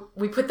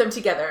 We put them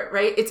together,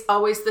 right? It's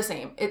always the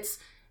same. It's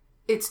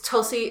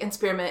tulsi and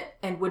spearmint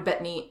and wood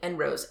betony and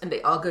rose, and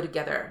they all go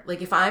together.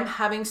 Like if I'm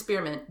having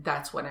spearmint,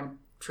 that's what I'm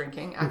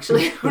drinking,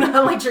 actually. I'm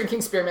not like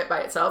drinking spearmint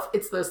by itself.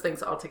 It's those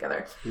things all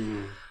together.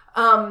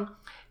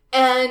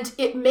 And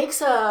it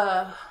makes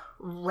a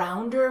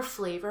rounder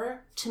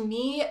flavor. To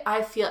me,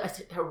 I feel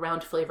a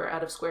round flavor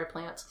out of square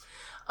plants.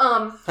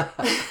 I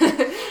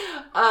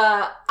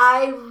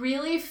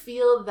really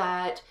feel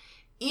that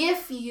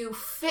if you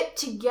fit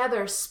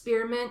together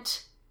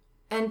spearmint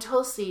and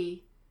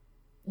tulsi,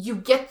 you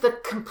get the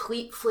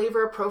complete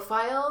flavor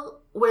profile.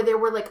 Where there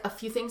were like a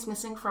few things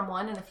missing from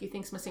one and a few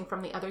things missing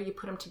from the other, you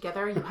put them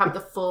together, you have the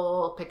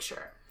full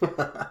picture.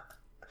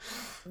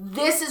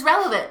 This is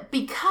relevant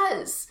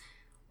because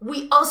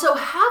we also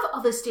have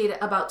all this data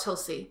about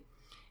tulsi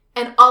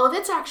and all of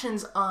its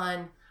actions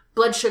on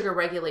blood sugar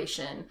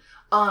regulation,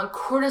 on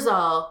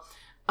cortisol.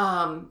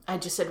 I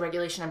just said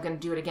regulation. I'm going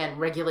to do it again.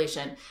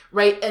 Regulation,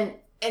 right?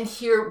 And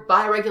here,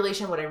 by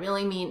regulation, what I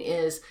really mean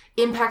is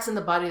impacts in the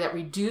body that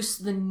reduce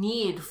the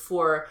need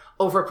for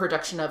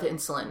overproduction of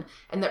insulin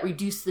and that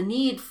reduce the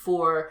need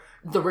for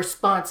the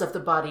response of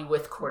the body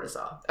with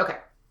cortisol. Okay.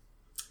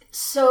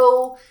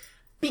 So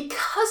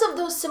because of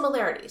those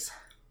similarities,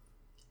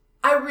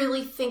 I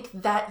really think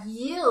that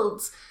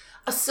yields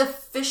a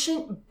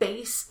sufficient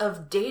base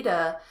of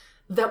data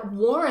that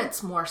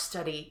warrants more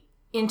study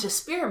into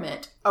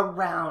spearmint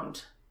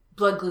around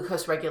blood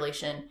glucose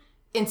regulation,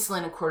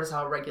 insulin and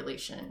cortisol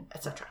regulation,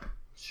 etc.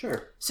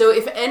 Sure. So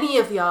if any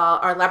of y'all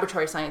are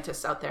laboratory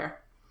scientists out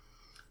there,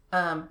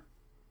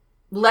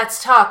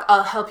 let's talk.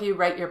 I'll help you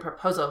write your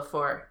proposal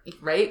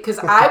right? Because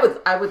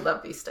I would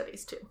love these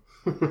studies too.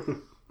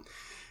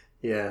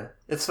 Yeah.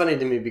 It's funny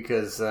to me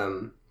because,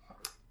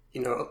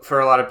 for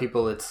a lot of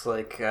people, it's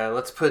like,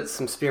 let's put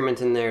some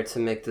spearmint in there to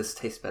make this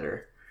taste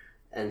better.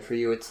 And for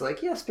you, it's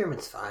like, yeah,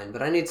 spearmint's fine,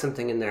 but I need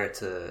something in there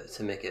to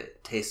make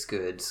it taste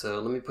good. So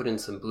let me put in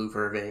some blue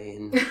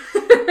vervain.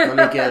 Let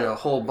me get a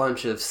whole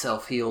bunch of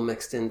self-heal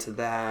mixed into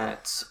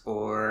that,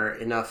 or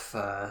enough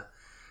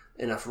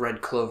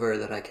red clover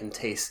that I can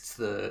taste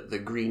the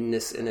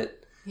greenness in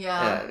it.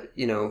 Yeah.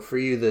 For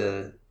you,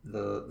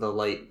 the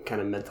light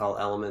kind of menthol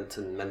element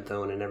and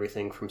menthone and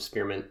everything from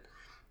spearmint,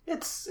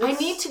 it's I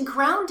need to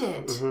ground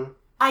it. Mm-hmm.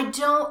 I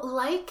don't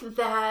like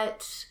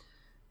that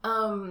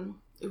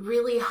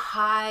really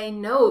high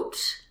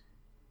note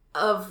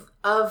of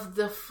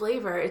the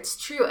flavor. It's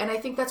true. And I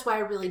think that's why I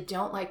really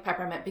don't like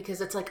peppermint,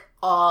 because it's like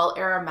all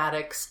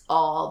aromatics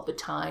all the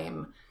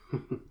time.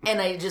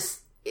 And I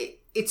just,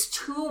 it's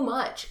too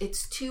much.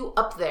 It's too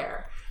up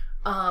there.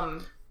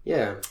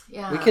 Yeah.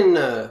 We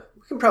can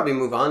probably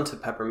move on to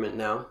peppermint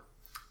now.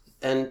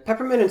 And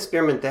peppermint and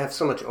spearmint, they have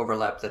so much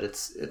overlap that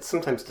it's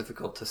sometimes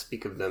difficult to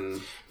speak of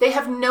them. They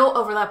have no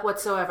overlap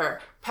whatsoever.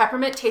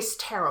 Peppermint tastes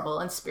terrible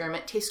and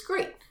spearmint tastes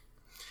great.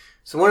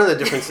 So one of the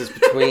differences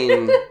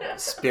between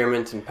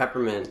spearmint and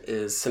peppermint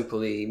is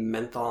simply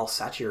menthol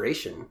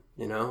saturation.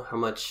 How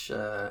much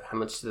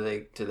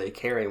do they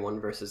carry one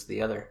versus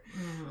the other?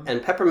 Mm-hmm.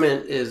 And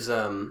peppermint is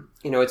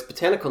its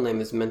botanical name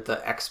is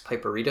Mentha X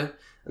piperita,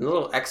 and the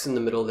little X in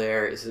the middle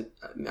there is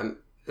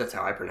that's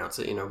how I pronounce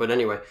it. But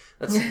anyway,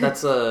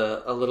 that's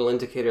a little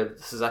indicator that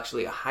this is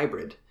actually a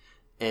hybrid,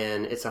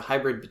 and it's a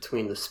hybrid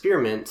between the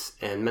spearmint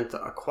and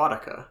Mentha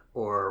aquatica,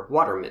 or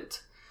water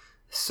mint.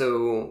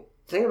 So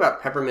the thing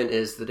about peppermint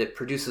is that it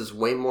produces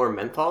way more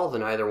menthol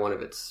than either one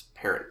of its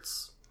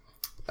parents.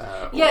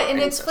 And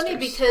it's funny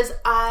because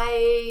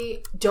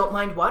I don't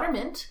mind water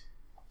mint.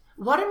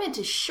 Water mint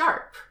is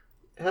sharp.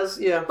 It has,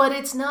 but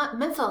it's not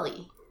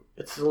mentholy.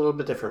 It's a little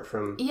bit different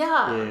from...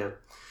 Yeah.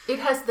 It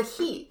has the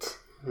heat,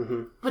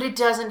 but it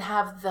doesn't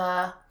have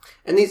the...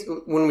 And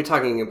when we're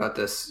talking about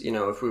this,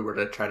 if we were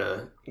to try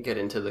to get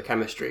into the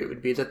chemistry, it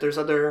would be that there's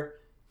other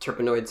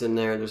terpenoids in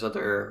there, there's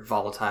other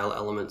volatile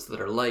elements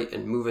that are light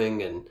and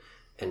moving and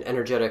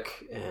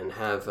energetic and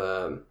have,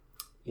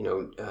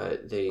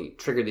 they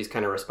trigger these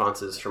kind of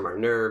responses from our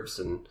nerves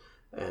and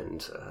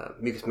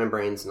mucous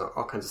membranes and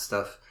all kinds of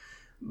stuff.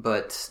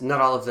 But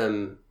not all of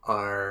them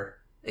are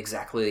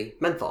exactly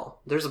menthol.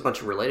 There's a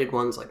bunch of related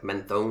ones like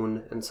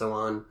menthone and so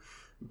on.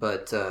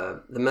 But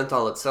the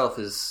menthol itself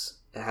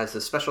has a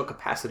special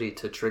capacity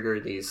to trigger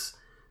these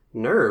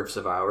nerves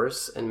of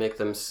ours and make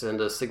them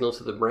send a signal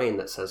to the brain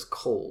that says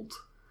cold,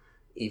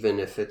 even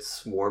if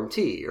it's warm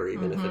tea or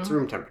even if it's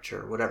room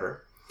temperature,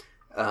 whatever.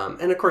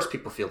 And of course,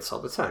 people feel this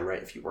all the time,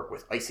 right? If you work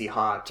with icy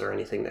hot or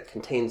anything that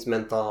contains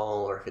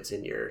menthol, or if it's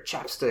in your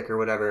chapstick or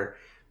whatever,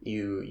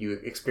 you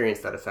experience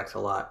that effect a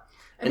lot.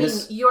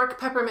 York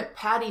Peppermint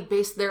Patty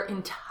based their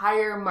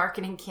entire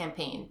marketing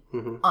campaign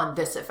on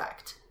this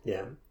effect.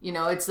 Yeah.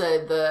 It's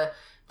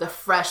the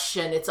fresh,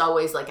 and it's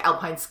always like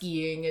alpine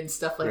skiing and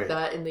stuff like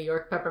that in the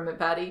York Peppermint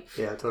Patty.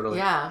 Yeah, totally.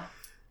 Yeah.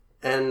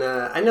 And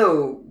I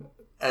know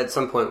at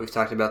some point we've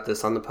talked about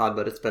this on the pod,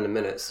 but it's been a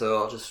minute, so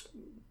I'll just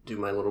do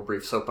my little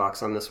brief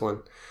soapbox on this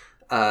one.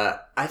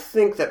 I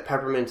think that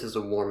peppermint is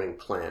a warming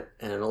plant,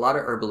 and a lot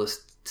of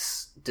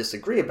herbalists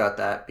disagree about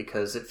that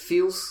because it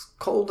feels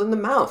cold in the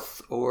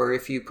mouth, or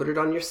if you put it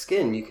on your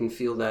skin, you can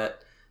feel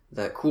that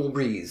cool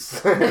breeze,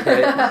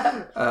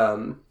 right?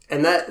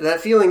 And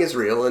that feeling is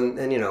real, and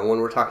when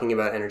we're talking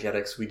about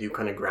energetics, we do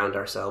kind of ground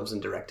ourselves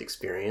in direct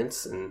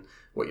experience and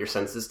what your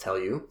senses tell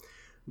you.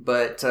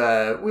 But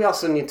we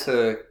also need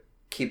to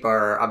keep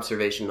our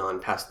observation on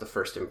past the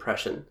first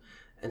impression.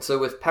 And so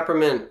with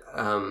peppermint,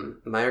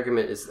 my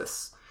argument is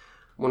this.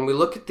 When we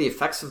look at the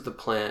effects of the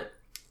plant,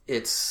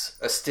 it's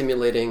a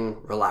stimulating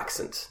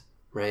relaxant,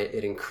 right?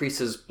 It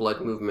increases blood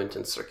movement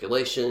and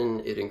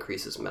circulation. It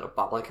increases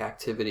metabolic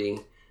activity.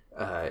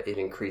 It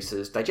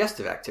increases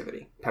digestive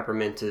activity.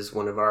 Peppermint is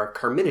one of our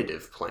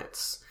carminative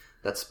plants.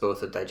 That's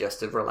both a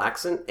digestive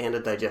relaxant and a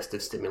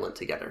digestive stimulant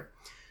together.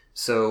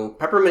 So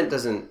peppermint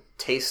doesn't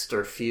taste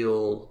or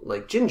feel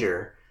like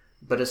ginger,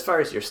 but as far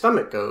as your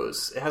stomach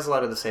goes, it has a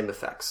lot of the same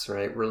effects,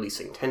 right?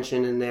 Releasing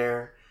tension in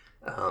there,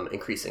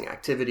 increasing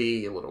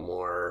activity, a little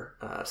more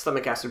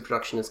stomach acid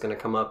production is going to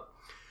come up.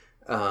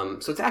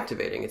 So it's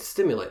activating, it's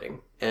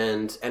stimulating.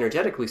 And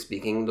energetically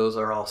speaking, those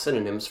are all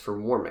synonyms for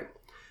warming.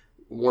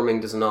 Warming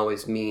doesn't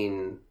always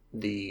mean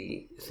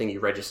the thing you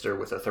register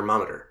with a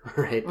thermometer,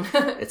 right?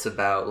 It's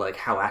about like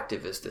how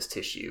active is this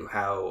tissue,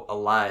 how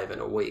alive and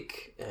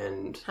awake,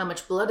 and how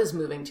much blood is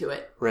moving to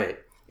it. Right.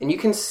 And you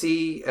can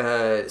see,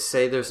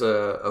 say there's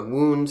a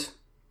wound,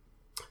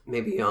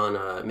 maybe on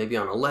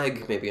a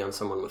leg, maybe on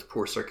someone with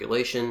poor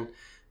circulation,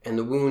 and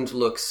the wound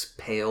looks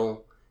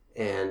pale,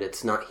 and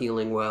it's not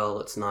healing well.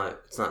 It's not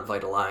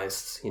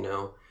vitalized,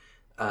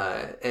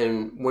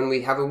 And when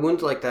we have a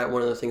wound like that,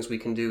 one of the things we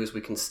can do is we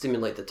can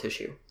stimulate the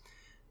tissue,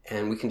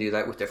 and we can do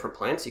that with different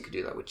plants. You can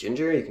do that with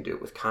ginger. You can do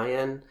it with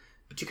cayenne,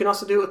 but you can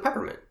also do it with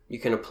peppermint. You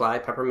can apply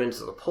peppermint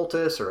as a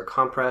poultice or a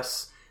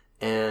compress,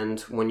 and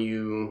when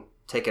you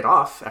take it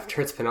off after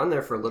it's been on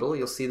there for a little,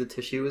 you'll see the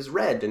tissue is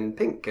red and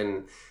pink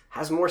and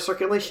has more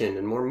circulation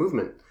and more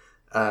movement.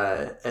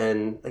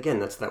 And again,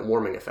 that's that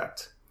warming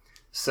effect.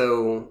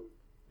 So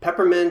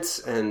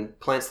peppermint and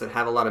plants that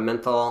have a lot of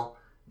menthol,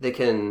 they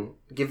can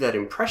give that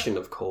impression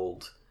of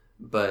cold,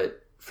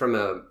 but from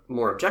a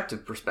more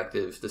objective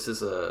perspective, this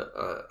is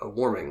a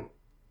warming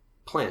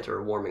plant or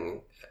a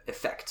warming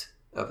effect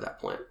of that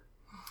plant.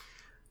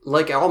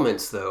 Like all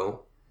mints,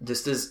 though,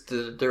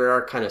 there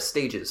are kind of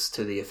stages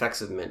to the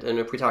effects of mint. And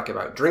if we talk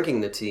about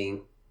drinking the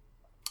tea,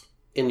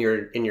 in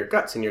your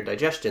guts, in your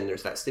digestion,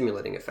 there's that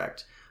stimulating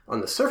effect.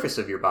 On the surface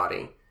of your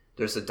body,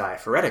 there's a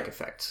diaphoretic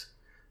effect.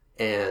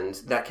 And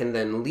that can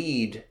then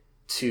lead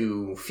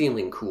to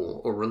feeling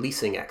cool or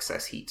releasing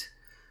excess heat.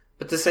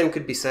 But the same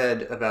could be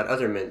said about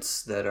other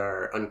mints that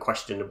are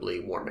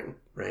unquestionably warming,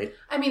 right?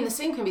 I mean, the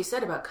same can be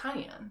said about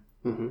cayenne.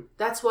 Mm-hmm.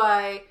 That's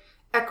why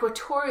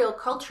equatorial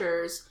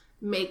cultures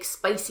make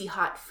spicy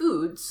hot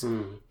foods,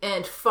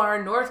 and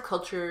far north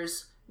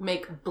cultures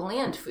make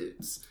bland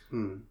foods.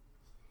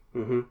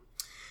 Mm-hmm.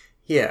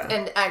 Yeah.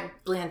 And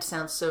bland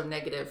sounds so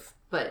negative,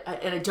 but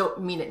I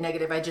don't mean it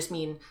negative. I just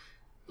mean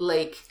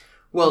like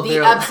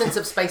the absence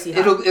of spicy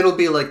hot. It'll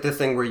be like the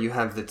thing where you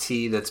have the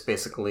tea that's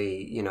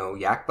basically,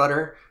 yak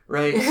butter,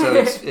 right? So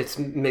it's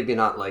maybe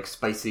not like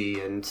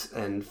spicy and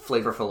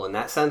flavorful in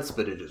that sense,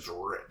 but it is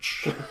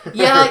rich.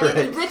 Yeah,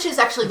 right? Rich is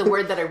actually the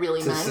word that I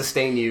really meant. To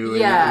sustain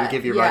you and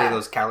give your body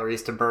those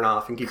calories to burn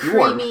off and keep you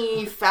warm.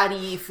 Creamy,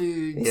 fatty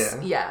foods.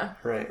 Yeah.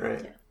 Right.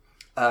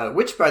 Yeah.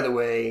 Which, by the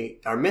way,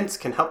 our mints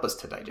can help us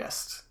to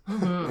digest.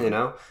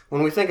 Mm-hmm.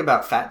 When we think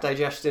about fat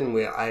digestion,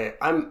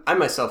 I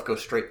myself go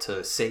straight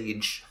to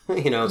sage,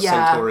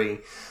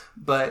 Centauri.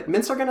 But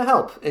mints are going to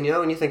help. And,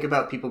 when you think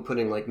about people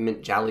putting like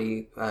mint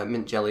jelly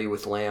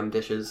with lamb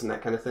dishes and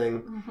that kind of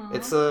thing,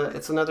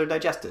 it's another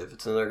digestive.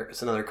 It's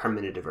another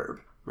carminative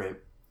herb, right?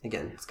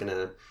 Again, it's going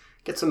to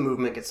get some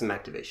movement, get some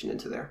activation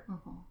into there.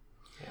 Mm-hmm.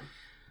 Yeah.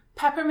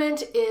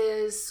 Peppermint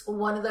is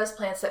one of those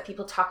plants that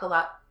people talk a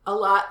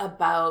lot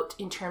about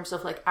in terms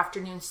of like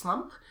afternoon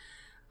slump,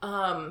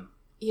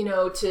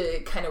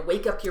 to kind of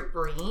wake up your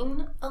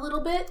brain a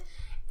little bit.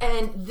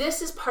 And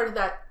this is part of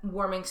that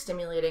warming,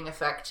 stimulating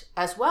effect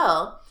as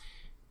well.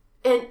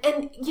 And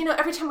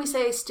every time we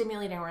say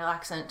stimulating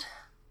relaxant,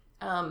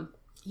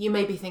 you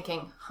may be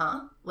thinking,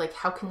 like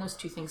how can those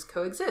two things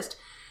coexist?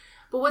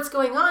 But what's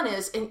going on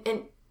is,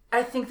 and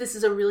I think this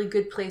is a really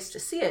good place to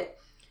see it,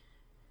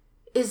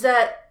 is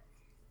that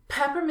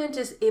peppermint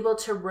is able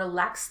to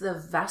relax the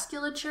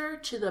vasculature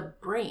to the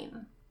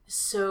brain.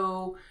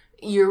 So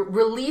you're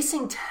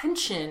releasing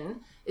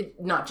tension,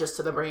 not just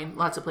to the brain,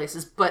 lots of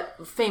places,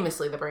 but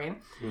famously the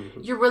brain.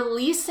 Mm-hmm. You're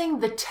releasing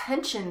the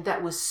tension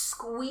that was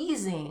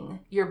squeezing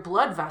your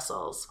blood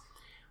vessels.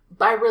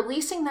 By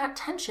releasing that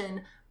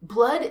tension,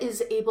 blood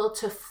is able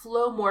to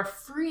flow more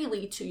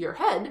freely to your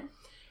head.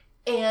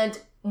 And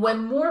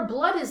when more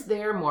blood is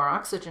there, more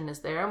oxygen is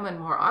there. And when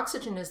more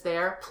oxygen is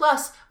there,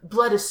 plus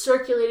blood is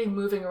circulating,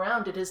 moving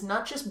around, it is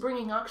not just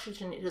bringing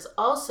oxygen, it is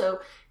also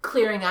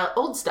clearing out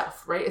old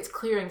stuff, right? It's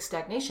clearing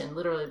stagnation,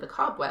 literally the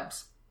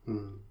cobwebs.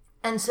 Mm.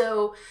 And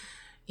so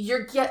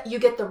you get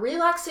the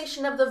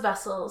relaxation of the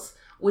vessels,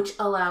 which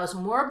allows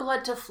more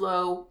blood to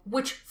flow,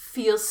 which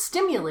feels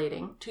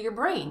stimulating to your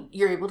brain.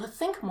 You're able to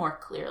think more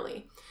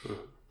clearly.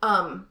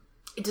 Mm.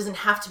 It doesn't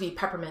have to be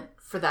peppermint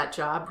for that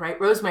job, right?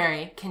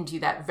 Rosemary can do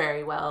that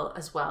very well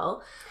as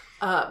well.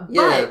 But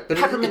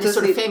peppermint is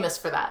sort of famous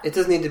for that. It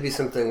does need to be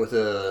something with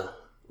a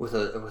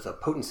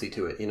potency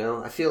to it,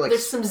 I feel like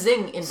there's some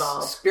zing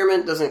involved.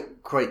 Spearmint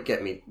doesn't quite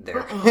get me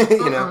there.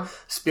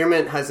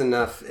 Spearmint has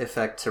enough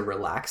effect to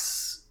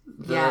relax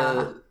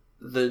the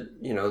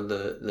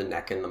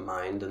neck and the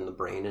mind and the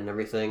brain and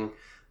everything,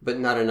 but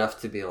not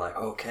enough to be like,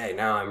 okay,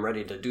 now I'm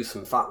ready to do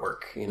some thought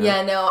work.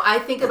 Yeah, no, I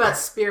think about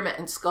spearmint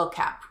and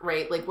skullcap,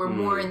 right? Like we're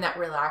more in that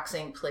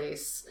relaxing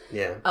place.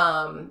 Yeah.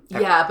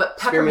 But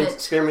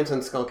peppermint, spearmint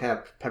and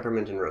skullcap,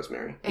 peppermint and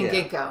rosemary, and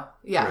ginkgo.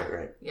 Yeah.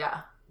 Right.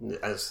 Yeah.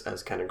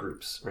 As kind of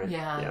groups, right?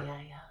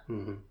 Yeah.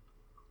 Mm-hmm.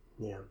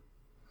 Yeah.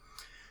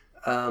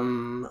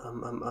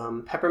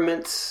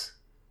 Peppermint.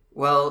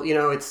 Well,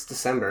 it's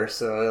December,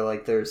 so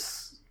like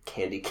there's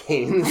candy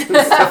canes and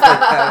stuff like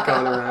that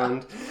going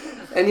around,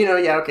 and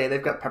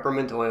they've got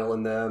peppermint oil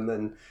in them,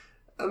 and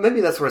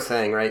maybe that's worth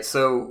saying, right?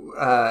 So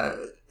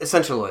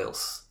essential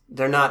oils,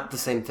 they're not the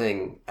same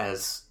thing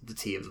as the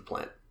tea of the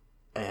plant.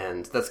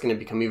 And that's going to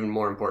become even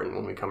more important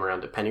when we come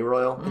around to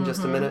pennyroyal in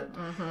just a minute.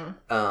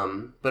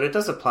 Mm-hmm. But it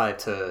does apply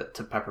to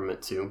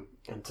peppermint too,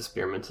 and to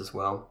spearmint as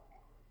well.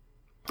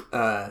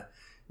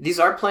 These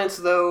are plants,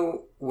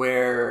 though,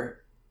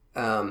 where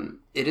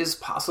it is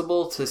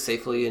possible to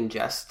safely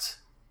ingest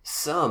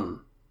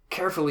some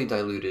carefully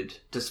diluted,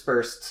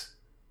 dispersed,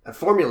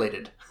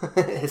 formulated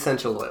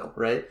essential oil,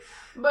 right?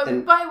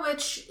 But by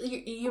which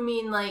you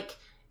mean like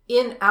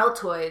in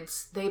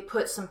Altoids, they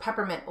put some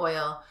peppermint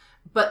oil.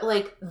 But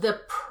like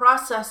the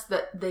process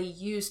that they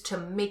use to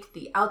make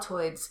the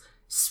Altoids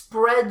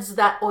spreads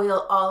that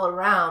oil all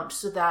around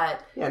so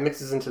that... Yeah, it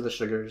mixes into the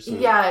sugars. And...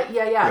 Yeah.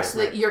 Right, so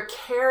that your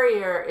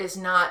carrier is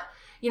not...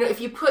 if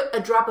you put a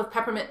drop of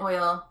peppermint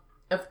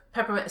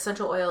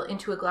essential oil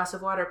into a glass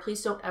of water,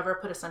 please don't ever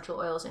put essential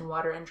oils in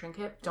water and drink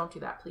it. Don't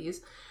do that,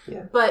 please.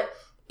 Yeah. But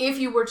if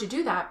you were to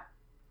do that,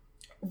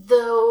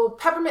 the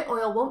peppermint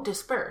oil won't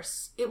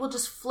disperse. It will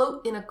just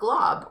float in a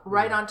glob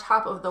right on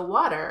top of the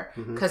water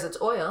because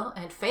it's oil,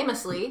 and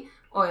famously,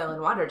 oil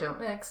and water don't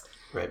mix.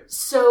 Right.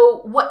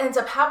 So what ends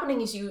up happening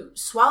is you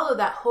swallow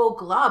that whole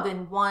glob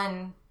in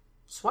one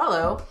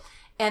swallow,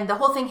 and the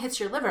whole thing hits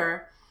your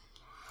liver,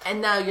 and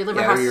now your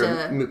liver or has your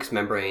to... mucous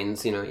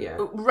membranes,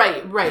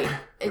 Right. Right.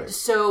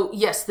 So,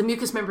 yes, the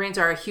mucous membranes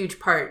are a huge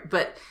part,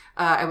 but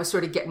I was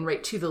sort of getting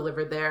right to the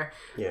liver there.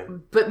 Yeah.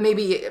 But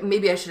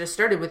maybe I should have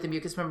started with the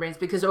mucous membranes,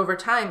 because over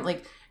time,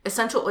 like,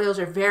 essential oils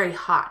are very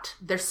hot.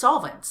 They're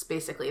solvents,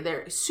 basically.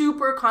 They're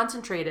super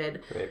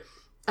concentrated. Right.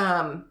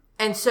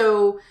 And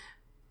so,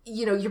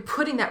 you're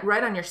putting that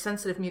right on your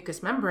sensitive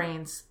mucous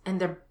membranes,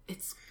 and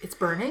it's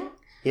burning.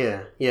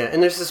 Yeah.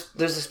 And there's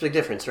this big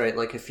difference, right?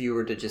 Like, if you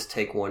were to just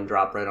take one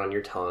drop right on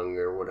your tongue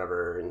or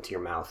whatever into your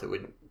mouth, it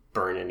would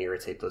burn and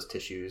irritate those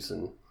tissues.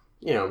 And,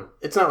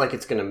 it's not like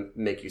it's going to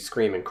make you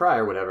scream and cry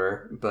or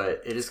whatever,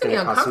 but it is going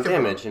to cause some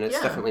damage. And it's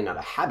definitely not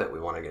a habit we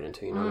want to get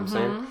into, you know what I'm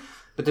saying?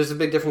 But there's a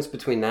big difference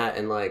between that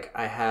and, like,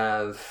 I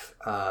have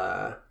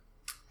a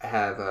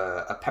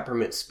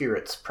peppermint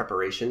spirits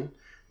preparation,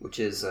 which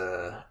is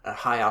a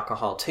high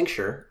alcohol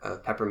tincture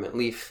of peppermint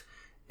leaf.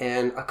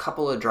 And a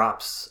couple of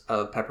drops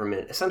of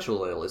peppermint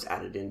essential oil is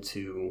added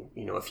into,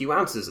 a few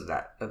ounces of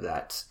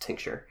that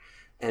tincture.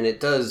 And it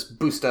does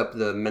boost up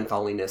the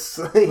mentholiness,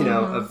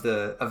 of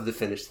the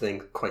finished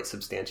thing quite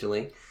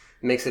substantially. It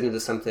makes it into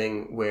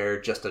something where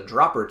just a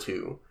drop or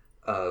two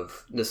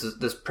of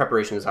this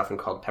preparation is often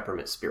called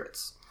peppermint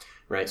spirits,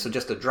 right? So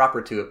just a drop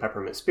or two of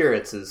peppermint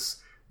spirits is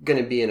going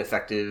to be an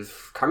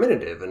effective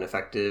carminative, an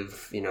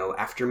effective,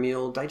 after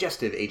meal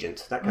digestive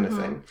agent, that kind of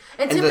thing.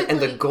 And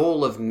the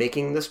goal of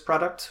making this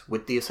product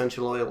with the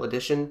essential oil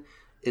addition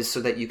is so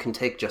that you can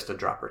take just a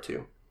drop or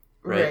two,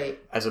 right?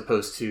 As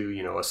opposed to,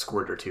 a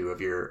squirt or two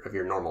of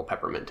your normal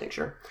peppermint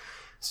tincture.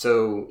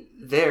 So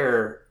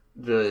the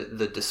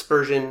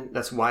dispersion,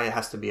 that's why it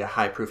has to be a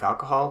high proof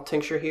alcohol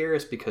tincture here,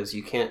 is because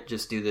you can't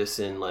just do this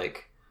in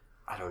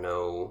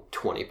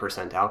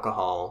 20%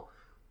 alcohol.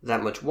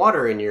 That much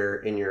water in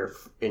your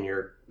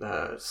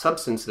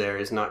substance there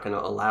is not going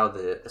to allow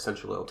the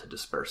essential oil to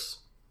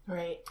disperse.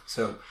 Right.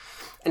 So,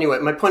 anyway,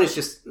 my point is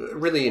just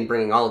really in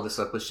bringing all of this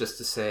up was just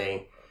to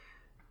say,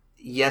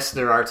 yes,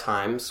 there are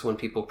times when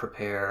people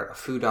prepare a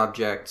food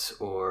object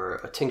or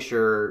a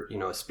tincture,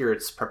 a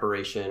spirits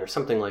preparation or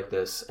something like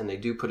this, and they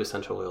do put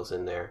essential oils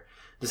in there.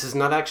 This is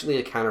not actually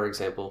a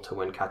counterexample to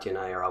when Katya and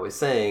I are always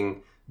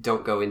saying,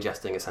 don't go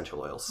ingesting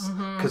essential oils,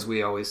 because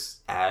we always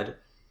add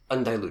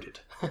undiluted.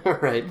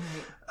 Right.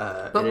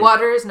 But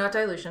water is not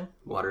dilution.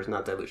 Water is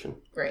not dilution.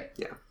 Right.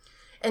 Yeah.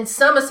 And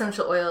some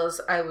essential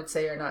oils, I would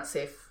say, are not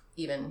safe,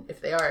 even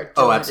if they are diluted.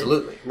 Oh,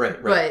 absolutely. Right.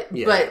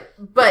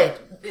 But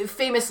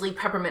famously,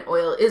 peppermint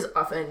oil is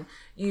often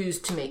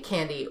used to make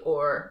candy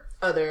or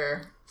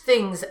other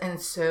things. And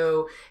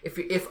so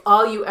if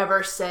all you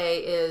ever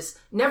say is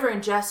never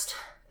ingest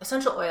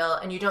essential oil,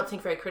 and you don't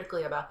think very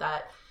critically about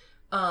that,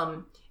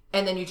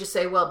 and then you just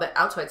say, well, but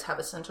Altoids have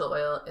essential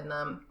oil in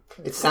them.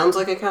 It sounds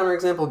like a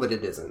counterexample, but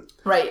it isn't.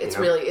 Right. It's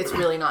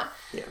really not.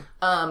 Yeah.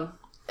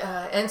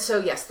 And so,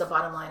 yes, the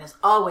bottom line is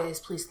always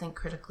please think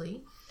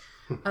critically.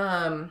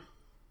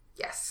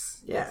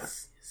 Yes.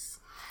 Yes.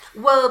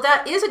 Well,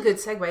 that is a good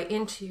segue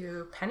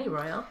into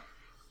pennyroyal.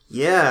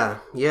 Yeah.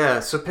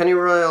 So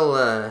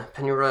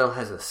pennyroyal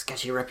has a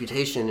sketchy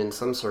reputation in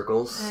some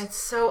circles. And it's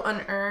so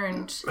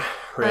unearned.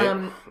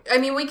 Right.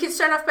 We could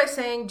start off by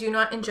saying do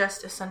not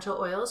ingest essential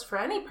oils for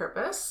any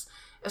purpose,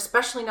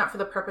 especially not for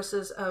the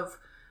purposes of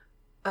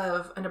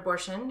an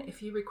abortion.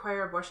 If you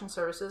require abortion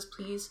services,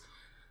 please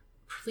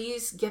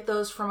get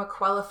those from a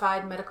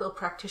qualified medical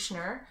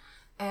practitioner.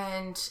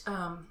 And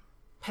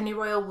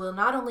pennyroyal will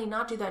not only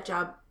not do that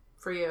job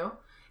for you,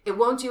 it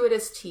won't do it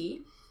as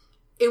tea.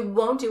 It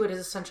won't do it as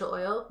essential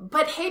oil.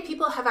 But hey,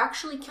 people have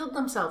actually killed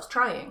themselves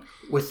trying.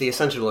 With the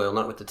essential oil,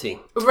 not with the tea.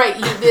 Right.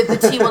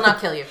 The tea will not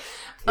kill you.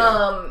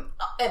 Yeah.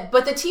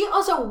 But the tea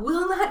also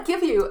will not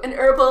give you an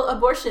herbal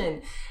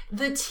abortion.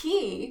 The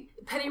tea,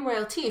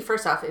 pennyroyal tea,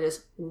 first off, it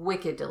is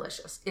wicked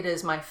delicious. It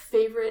is my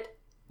favorite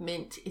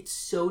mint. It's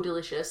so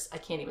delicious. I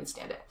can't even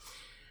stand it.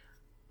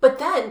 But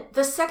then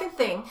the second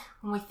thing,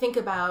 when we think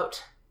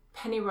about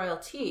pennyroyal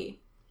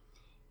tea,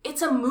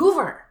 it's a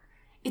mover.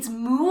 It's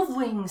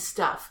moving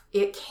stuff.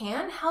 It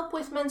can help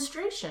with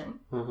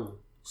menstruation. Mm-hmm.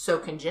 So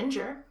can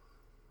ginger,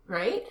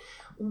 right?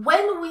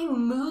 When we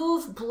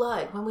move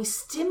blood, when we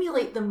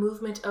stimulate the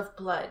movement of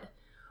blood,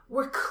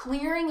 we're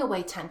clearing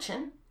away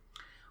tension.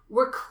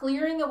 We're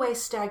clearing away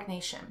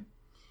stagnation.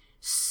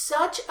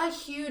 Such a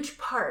huge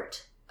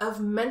part of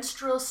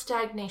menstrual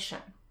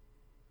stagnation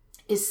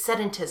is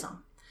sedentism.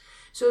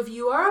 So if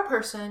you are a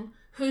person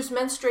whose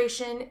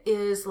menstruation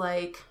is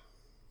like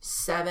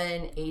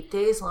 7-8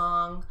 days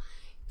long,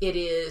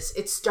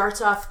 it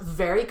starts off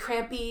very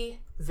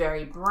crampy,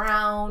 very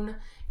brown.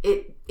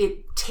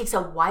 It takes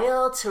a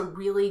while to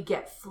really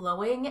get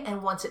flowing,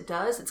 and once it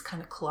does, it's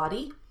kind of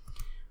clotty.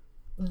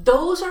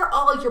 Those are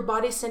all your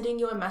body sending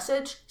you a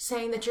message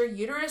saying that your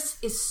uterus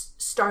is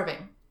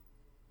starving.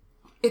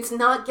 It's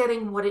not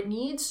getting what it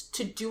needs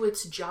to do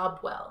its job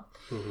well.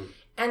 Mm-hmm.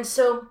 And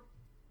so,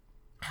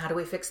 how do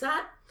we fix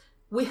that?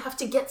 We have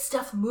to get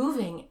stuff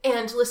moving.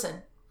 And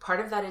listen, part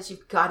of that is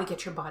you've got to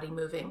get your body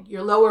moving,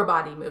 your lower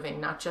body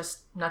moving, not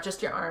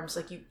just your arms.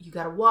 Like you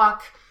got to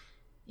walk,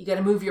 You got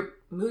to move your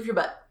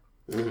butt.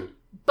 Mm-hmm.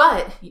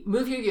 But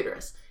move your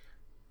uterus.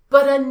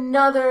 But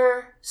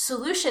another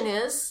solution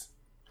is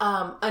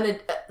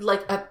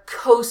like a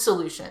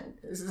co-solution.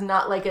 This is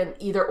not like an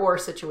either-or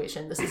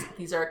situation.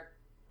 These are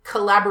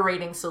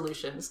collaborating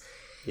solutions.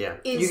 Yeah,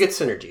 you get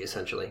synergy,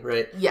 essentially,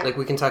 right? Yeah. Like,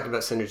 we can talk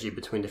about synergy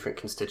between different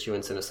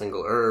constituents in a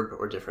single herb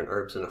or different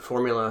herbs in a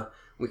formula.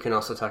 We can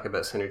also talk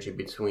about synergy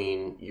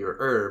between your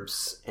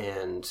herbs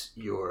and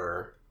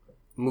your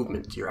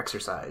movement, your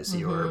exercise,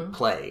 your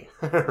play.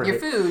 Right? Your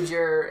food,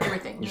 your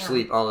everything. Your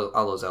sleep, all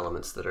those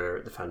elements that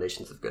are the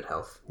foundations of good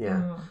health.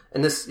 Yeah.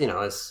 And this,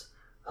 as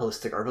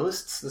holistic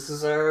herbalists, this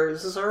is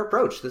our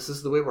approach. This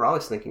is the way we're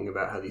always thinking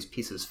about how these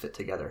pieces fit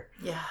together.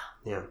 Yeah.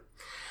 Yeah.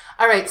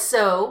 All right,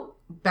 so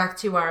back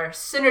to our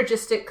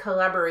synergistic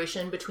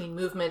collaboration between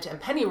movement and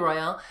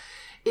pennyroyal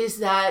is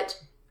that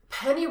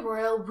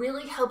pennyroyal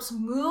really helps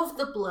move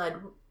the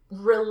blood,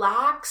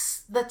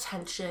 relax the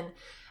tension,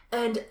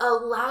 and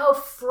allow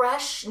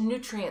fresh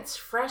nutrients,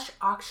 fresh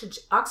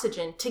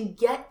oxygen to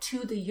get to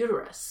the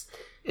uterus.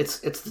 It's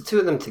the two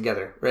of them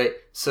together, right?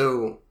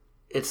 So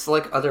it's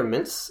like other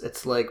mints.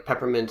 It's like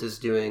peppermint is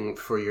doing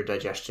for your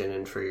digestion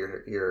and for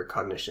your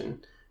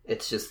cognition.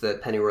 It's just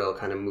that pennyroyal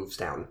kind of moves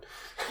down.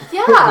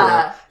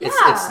 Yeah,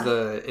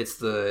 It's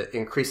the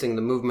increasing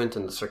the movement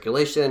and the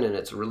circulation, and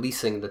it's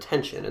releasing the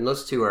tension, and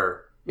those two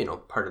are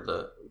part of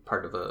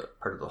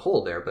the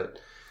whole there. But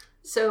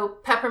so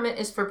peppermint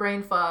is for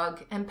brain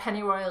fog, and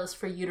pennyroyal is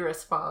for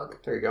uterus fog.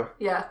 There you go.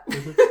 Yeah.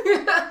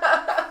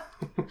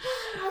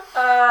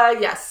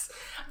 Yes.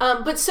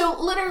 But so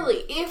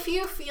literally, if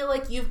you feel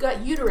like you've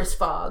got uterus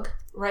fog,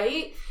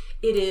 right?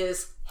 It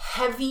is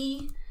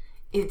heavy.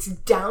 It's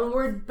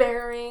downward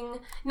bearing.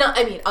 No,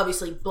 I mean,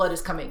 obviously blood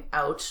is coming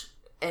out,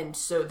 and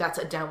so that's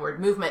a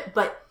downward movement,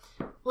 but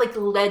like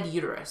lead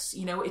uterus,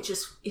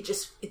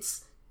 it's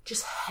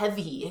just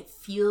heavy. It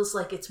feels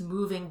like it's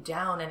moving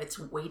down and it's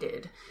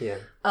weighted. Yeah.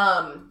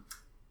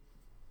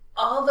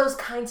 All those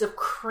kinds of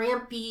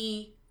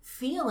crampy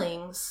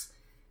feelings,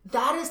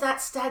 that is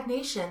that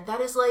stagnation.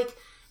 That is like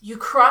you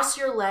cross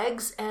your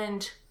legs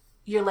and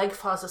your leg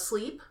falls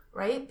asleep,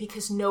 right?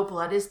 Because no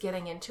blood is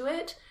getting into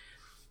it.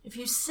 If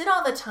you sit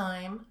all the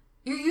time,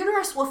 your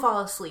uterus will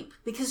fall asleep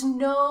because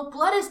no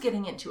blood is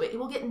getting into it. It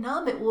will get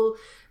numb. It will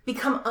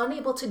become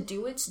unable to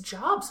do its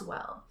jobs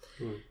well.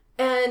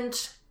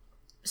 And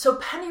so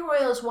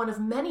pennyroyal is one of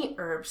many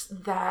herbs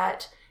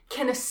that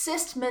can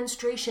assist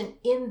menstruation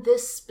in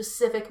this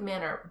specific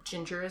manner.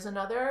 Ginger is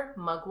another.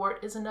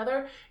 Mugwort is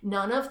another.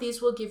 None of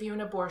these will give you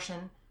an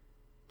abortion.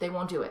 They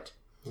won't do it.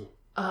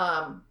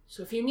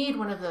 So if you need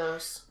one of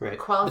those, right.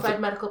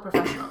 Qualified medical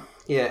professional.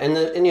 Yeah, and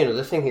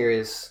the thing here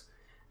is,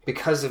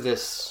 because of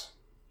this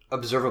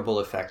observable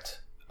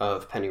effect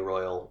of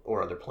pennyroyal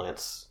or other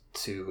plants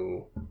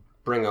to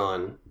bring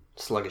on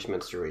sluggish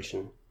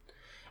menstruation.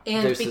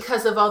 And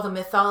because of all the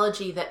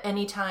mythology that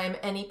anytime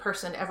any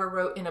person ever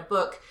wrote in a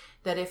book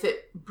that if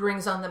it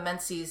brings on the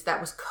menses,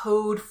 that was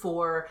code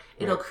for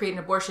it'll create an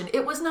abortion.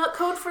 It was not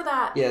code for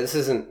that. Yeah, this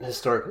isn't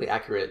historically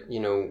accurate.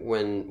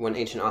 When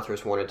ancient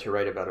authors wanted to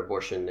write about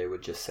abortion, they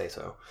would just say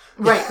so.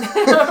 Right.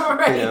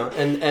 Right.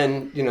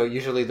 And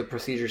usually the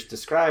procedures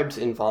described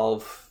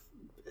involve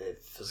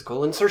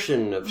physical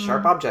insertion of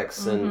sharp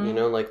objects and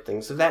like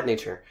things of that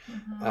nature.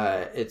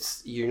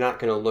 You're not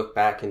going to look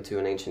back into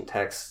an ancient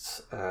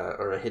text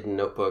or a hidden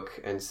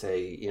notebook and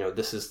say,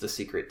 this is the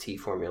secret tea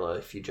formula.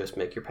 If you just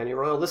make your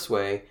pennyroyal this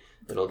way,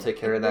 it'll take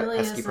care of that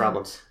pesky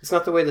problem. It's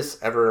not the way this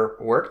ever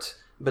worked,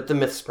 but the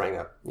myth sprang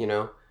up.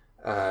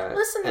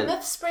 Listen, the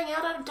myth sprang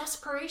out of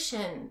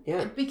desperation.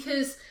 Yeah,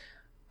 because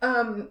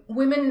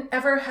women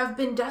ever have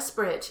been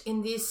desperate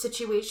in these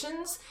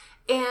situations.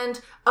 And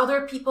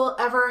other people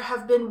ever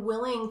have been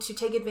willing to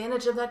take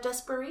advantage of that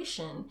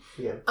desperation.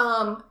 Yeah.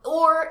 And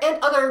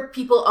other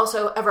people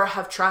also ever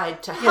have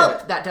tried to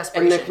help that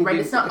desperation, right?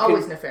 It's not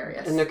always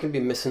nefarious. And there can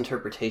be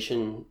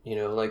misinterpretation,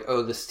 like,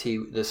 oh,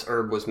 this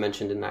herb was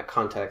mentioned in that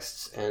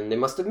context, and they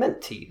must have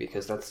meant tea,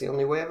 because that's the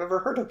only way I've ever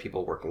heard of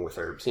people working with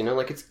herbs.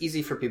 It's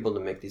easy for people to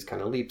make these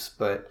kind of leaps,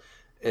 but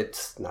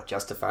it's not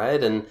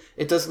justified, and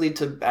it does lead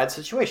to bad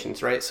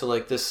situations, right? So,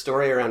 like, this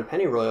story around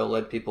pennyroyal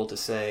led people to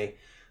say,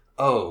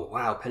 oh,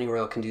 wow,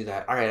 pennyroyal can do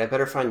that. All right, I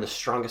better find the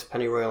strongest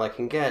pennyroyal I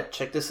can get.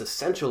 Check this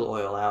essential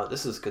oil out.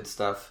 This is good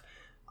stuff.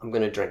 I'm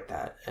going to drink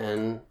that.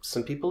 And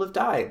some people have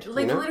died.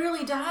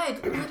 Literally died.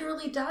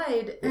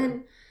 Yeah.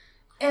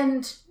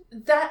 And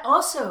that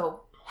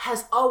also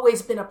has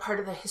always been a part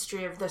of the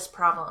history of this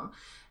problem.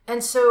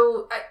 And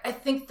so I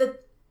think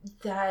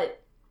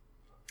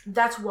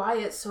that's why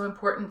it's so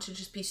important to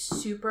just be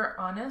super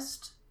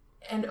honest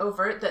and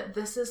overt that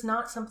this is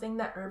not something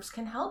that herbs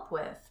can help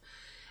with.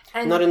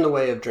 And not in the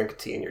way of drink a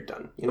tea and you're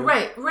done.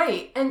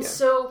 Right. And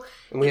so...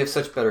 And we have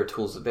such better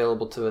tools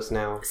available to us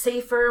now.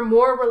 Safer,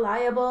 more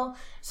reliable.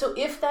 So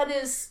if that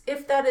is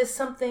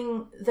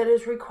something that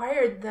is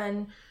required,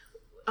 then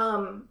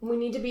we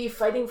need to be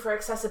fighting for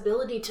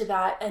accessibility to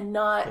that and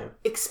not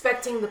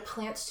expecting the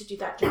plants to do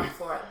that job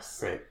for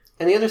us. Right.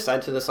 And the other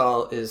side to this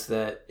all is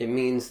that it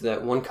means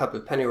that 1 cup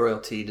of pennyroyal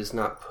tea does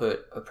not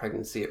put a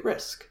pregnancy at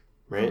risk.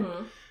 right?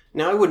 Mm-hmm.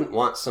 Now, I wouldn't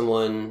want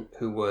someone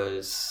who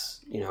was,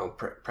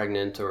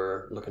 pregnant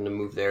or looking to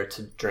move there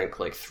to drink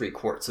like 3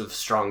 quarts of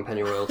strong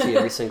pennyroyal tea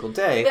every single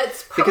day.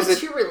 That's probably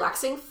too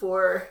relaxing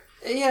for...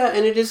 Yeah,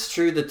 and it is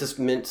true that this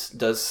mint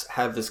does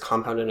have this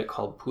compound in it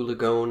called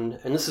poulagone,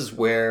 and this is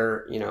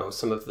where,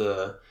 some of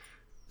the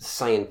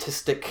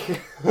scientific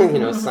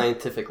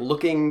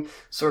looking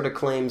sort of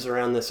claims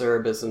around this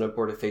herb as an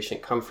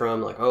abortifacient come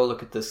from. Like, oh,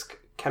 look at this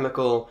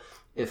chemical.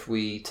 If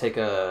we take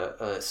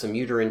some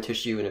uterine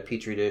tissue in a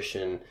petri dish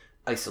and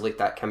isolate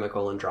that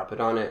chemical and drop it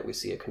on it, we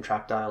see a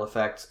contractile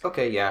effect.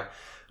 Okay, yeah.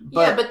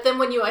 But then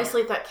when you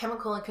isolate that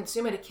chemical and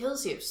consume it, it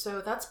kills you.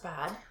 So that's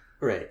bad.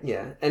 Right,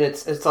 yeah. And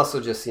it's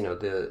also just,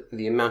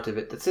 the amount of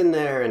it that's in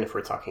there, and if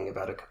we're talking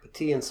about a cup of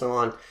tea and so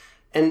on.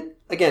 And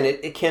again,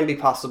 it can be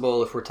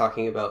possible if we're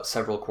talking about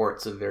several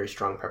quarts of very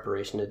strong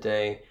preparation a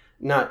day.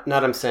 Not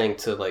I'm saying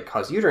to like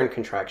cause uterine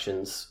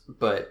contractions,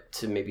 but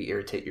to maybe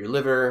irritate your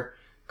liver,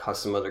 cause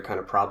some other kind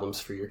of problems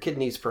for your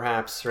kidneys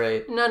perhaps,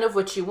 right? None of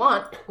which you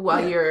want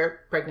while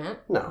you're pregnant.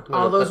 No.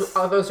 All those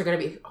are going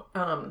to be,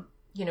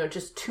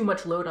 just too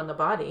much load on the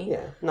body.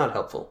 Yeah, not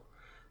helpful.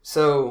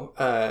 So,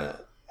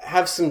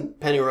 have some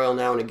pennyroyal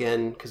now and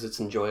again because it's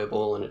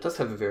enjoyable and it does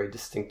have a very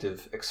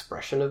distinctive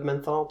expression of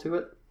menthol to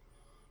it.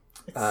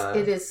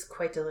 It is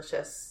quite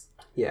delicious.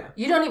 Yeah.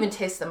 You don't even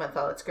taste the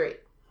menthol. It's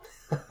great.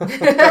 That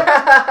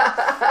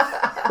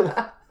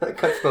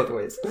cuts both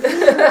ways.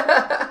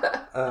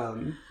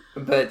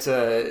 But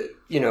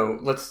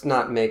let's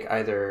not make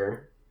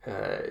either,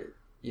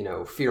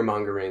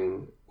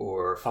 fear-mongering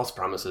or false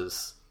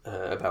promises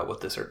about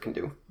what this herb can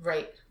do.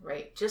 Right.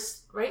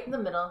 Just right in the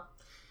middle.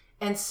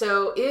 And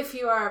so if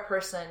you are a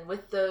person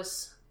with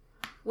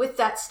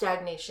that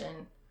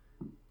stagnation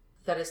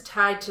that is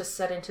tied to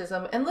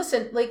sedentism, and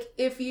listen, like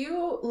if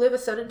you live a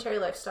sedentary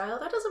lifestyle,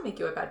 that doesn't make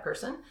you a bad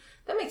person.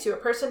 That makes you a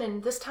person in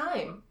this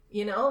time,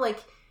 like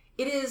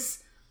it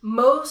is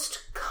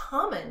most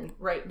common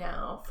right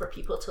now for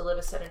people to live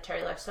a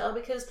sedentary lifestyle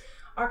because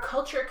our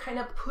culture kind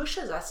of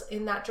pushes us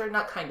in that direction,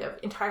 not kind of,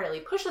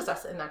 entirely pushes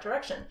us in that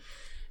direction.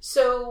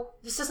 So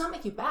this does not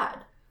make you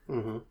bad.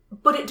 Mm-hmm.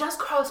 But it does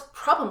cause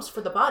problems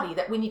for the body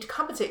that we need to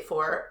compensate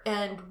for,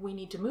 and we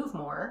need to move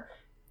more,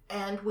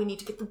 and we need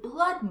to get the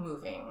blood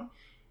moving,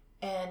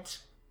 and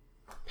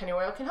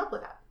pennyroyal can help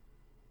with that.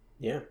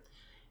 Yeah.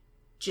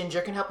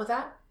 Ginger can help with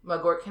that.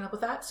 Mugwort can help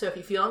with that. So if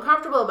you feel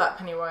uncomfortable about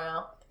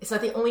pennyroyal, it's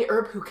not the only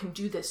herb who can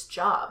do this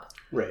job.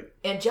 Right.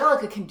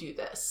 Angelica can do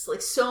this.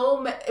 Like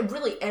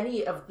really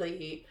any of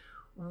the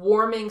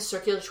warming,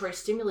 circulatory,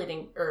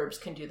 stimulating herbs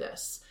can do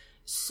this.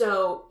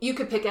 So you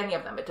could pick any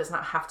of them. It does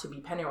not have to be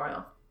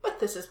pennyroyal. But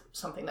this is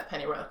something that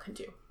pennyroyal can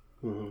do.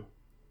 Mm-hmm.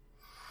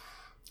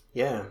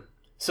 Yeah.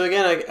 So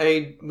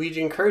again, we'd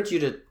encourage you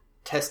to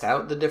test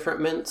out the different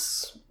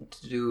mints,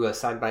 to do a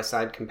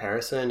side-by-side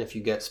comparison. If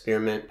you get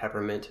spearmint,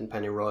 peppermint, and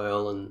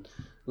pennyroyal and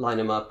line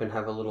them up and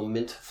have a little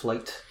mint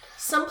flight.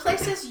 Some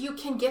places you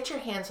can get your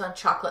hands on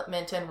chocolate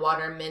mint and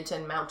water mint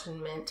and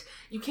mountain mint.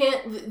 You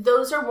can't,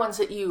 those are ones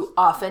that you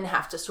often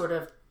have to sort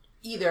of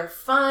either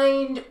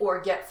find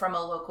or get from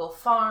a local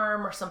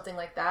farm or something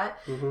like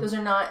that. Mm-hmm. Those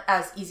are not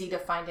as easy to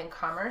find in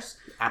commerce.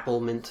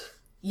 Apple mint.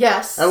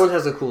 Yes. That one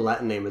has a cool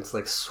Latin name. It's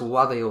like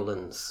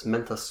suaveolens.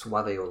 Mentha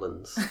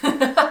suaveolens.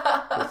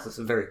 This is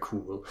very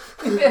cool.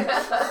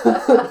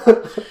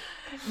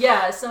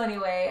 Yeah, so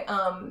anyway,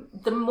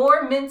 the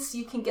more mints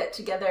you can get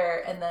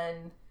together and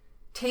then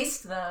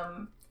taste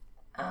them,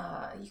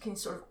 you can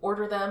sort of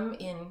order them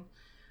in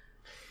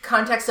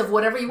context of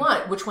whatever you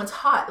want. Which one's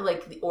hot?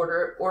 Like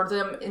order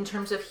them in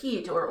terms of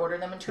heat, or order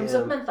them in terms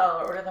of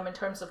menthol, or order them in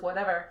terms of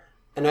whatever.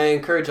 And I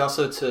encourage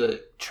also to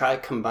try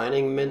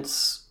combining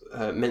mints,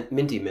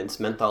 minty mints,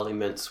 mentholy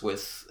mints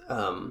with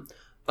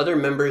other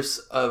members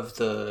of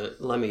the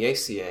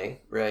Lamiaceae,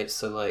 right?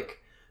 So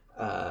like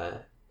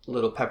a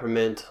little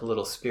peppermint, a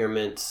little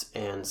spearmint,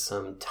 and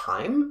some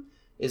thyme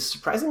is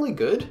surprisingly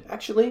good,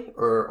 actually.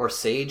 Or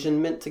sage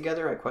and mint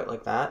together. I quite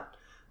like that.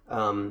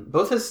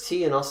 Both as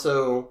tea, and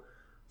also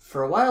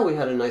for a while we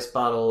had a nice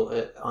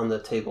bottle on the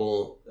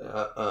table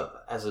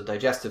as a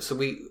digestive. So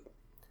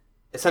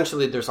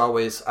essentially there's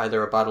always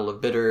either a bottle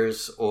of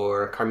bitters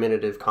or a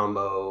carminative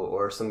combo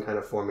or some kind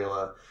of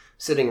formula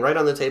sitting right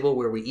on the table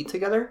where we eat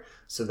together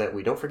so that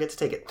we don't forget to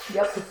take it.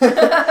 Yep.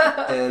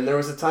 And there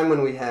was a time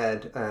when we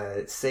had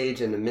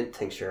sage and a mint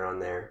tincture on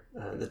there,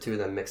 the two of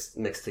them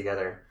mixed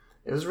together.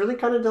 It was really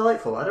kind of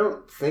delightful. I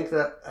don't think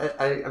that...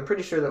 I'm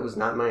pretty sure that was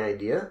not my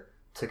idea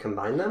to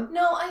combine them.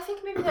 No, I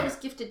think maybe that was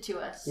gifted to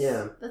us.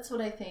 Yeah. That's what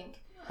I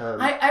think.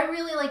 I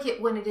really like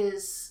it when it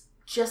is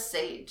just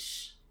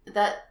sage.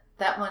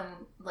 That one,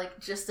 like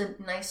just a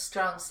nice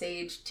strong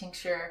sage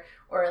tincture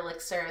or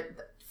elixir,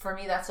 for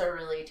me that's a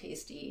really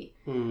tasty,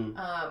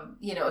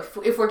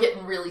 if we're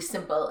getting really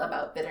simple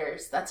about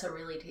bitters, that's a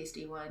really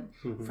tasty one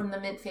from the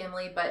mint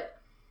family. But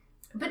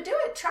do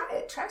it,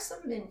 try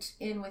some mint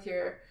in with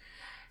your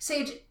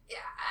sage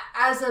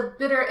as a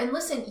bitter. And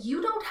listen,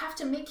 you don't have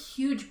to make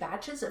huge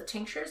batches of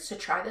tinctures to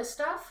try this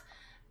stuff.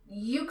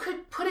 you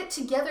could put it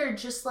together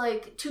just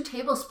like 2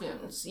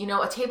 tablespoons. You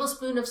know, a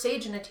tablespoon of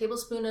sage and a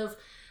tablespoon of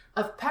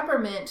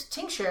peppermint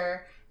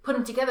tincture. Put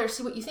them together,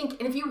 see what you think.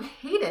 And if you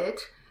hate it,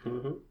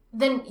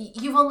 then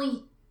you've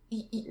only,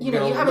 you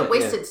haven't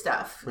wasted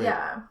stuff.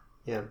 Right.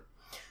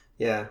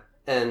 Yeah.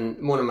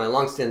 And one of my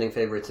long-standing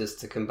favorites is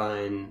to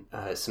combine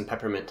some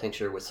peppermint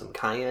tincture with some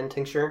cayenne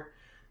tincture.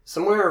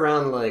 Somewhere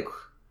around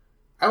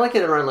I like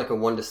it around a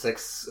 1 to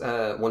 6,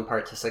 1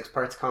 part to 6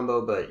 parts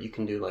combo, but you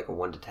can do a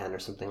 1 to 10 or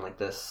something like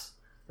this,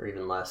 or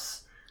even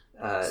less.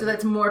 So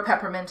that's more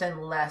peppermint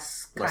and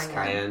less cayenne. Less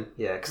cayenne,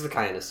 yeah, because the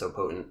cayenne is so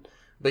potent.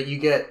 But you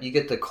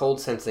get the cold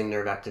sensing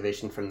nerve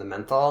activation from the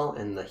menthol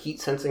and the heat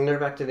sensing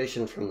nerve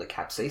activation from the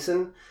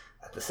capsaicin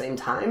at the same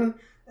time,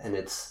 and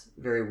it's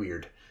very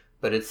weird.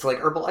 But it's like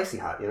herbal icy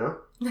hot, Yeah.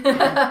 You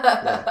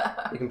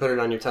can put it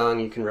on your tongue,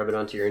 you can rub it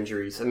onto your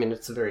injuries. I mean,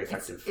 it's very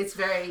effective. It's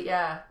very,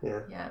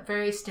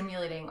 very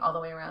stimulating all the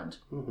way around.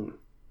 Mm-hmm.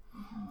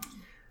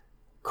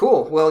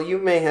 Cool. Well, you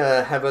may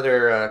have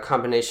other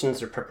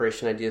combinations or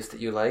preparation ideas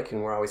that you like,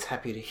 and we're always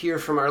happy to hear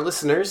from our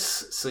listeners,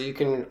 so you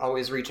can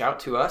always reach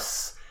out to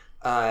us.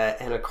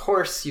 And of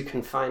course, you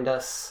can find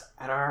us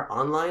at our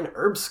online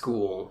herb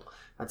school.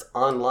 That's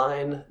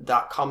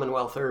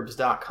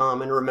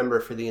online.commonwealthherbs.com. And remember,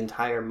 for the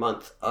entire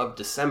month of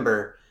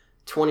December,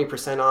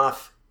 20%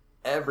 off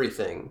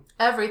everything.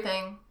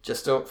 Everything.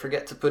 Just don't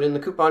forget to put in the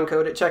coupon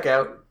code at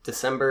checkout,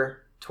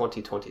 December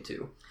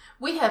 2022.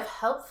 We have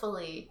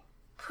helpfully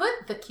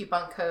put the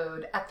coupon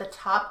code at the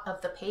top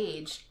of the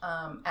page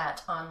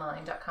at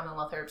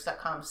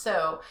online.commonwealthherbs.com.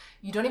 So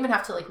you don't even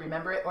have to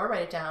remember it or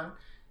write it down.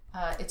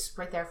 It's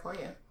right there for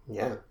you.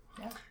 Yeah.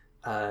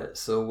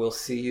 So we'll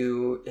see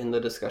you in the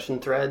discussion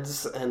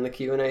threads and the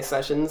Q&A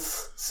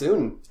sessions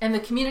soon. And the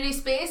community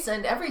space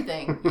and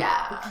everything.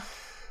 Yeah.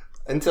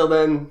 Until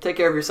then, take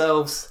care of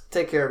yourselves.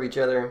 Take care of each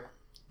other.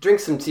 Drink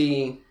some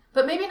tea.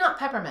 But maybe not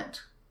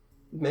peppermint.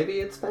 Maybe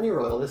it's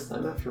pennyroyal this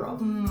time after all.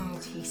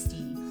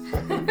 Tasty.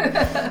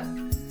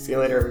 See you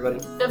later, everybody.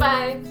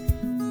 Bye-bye.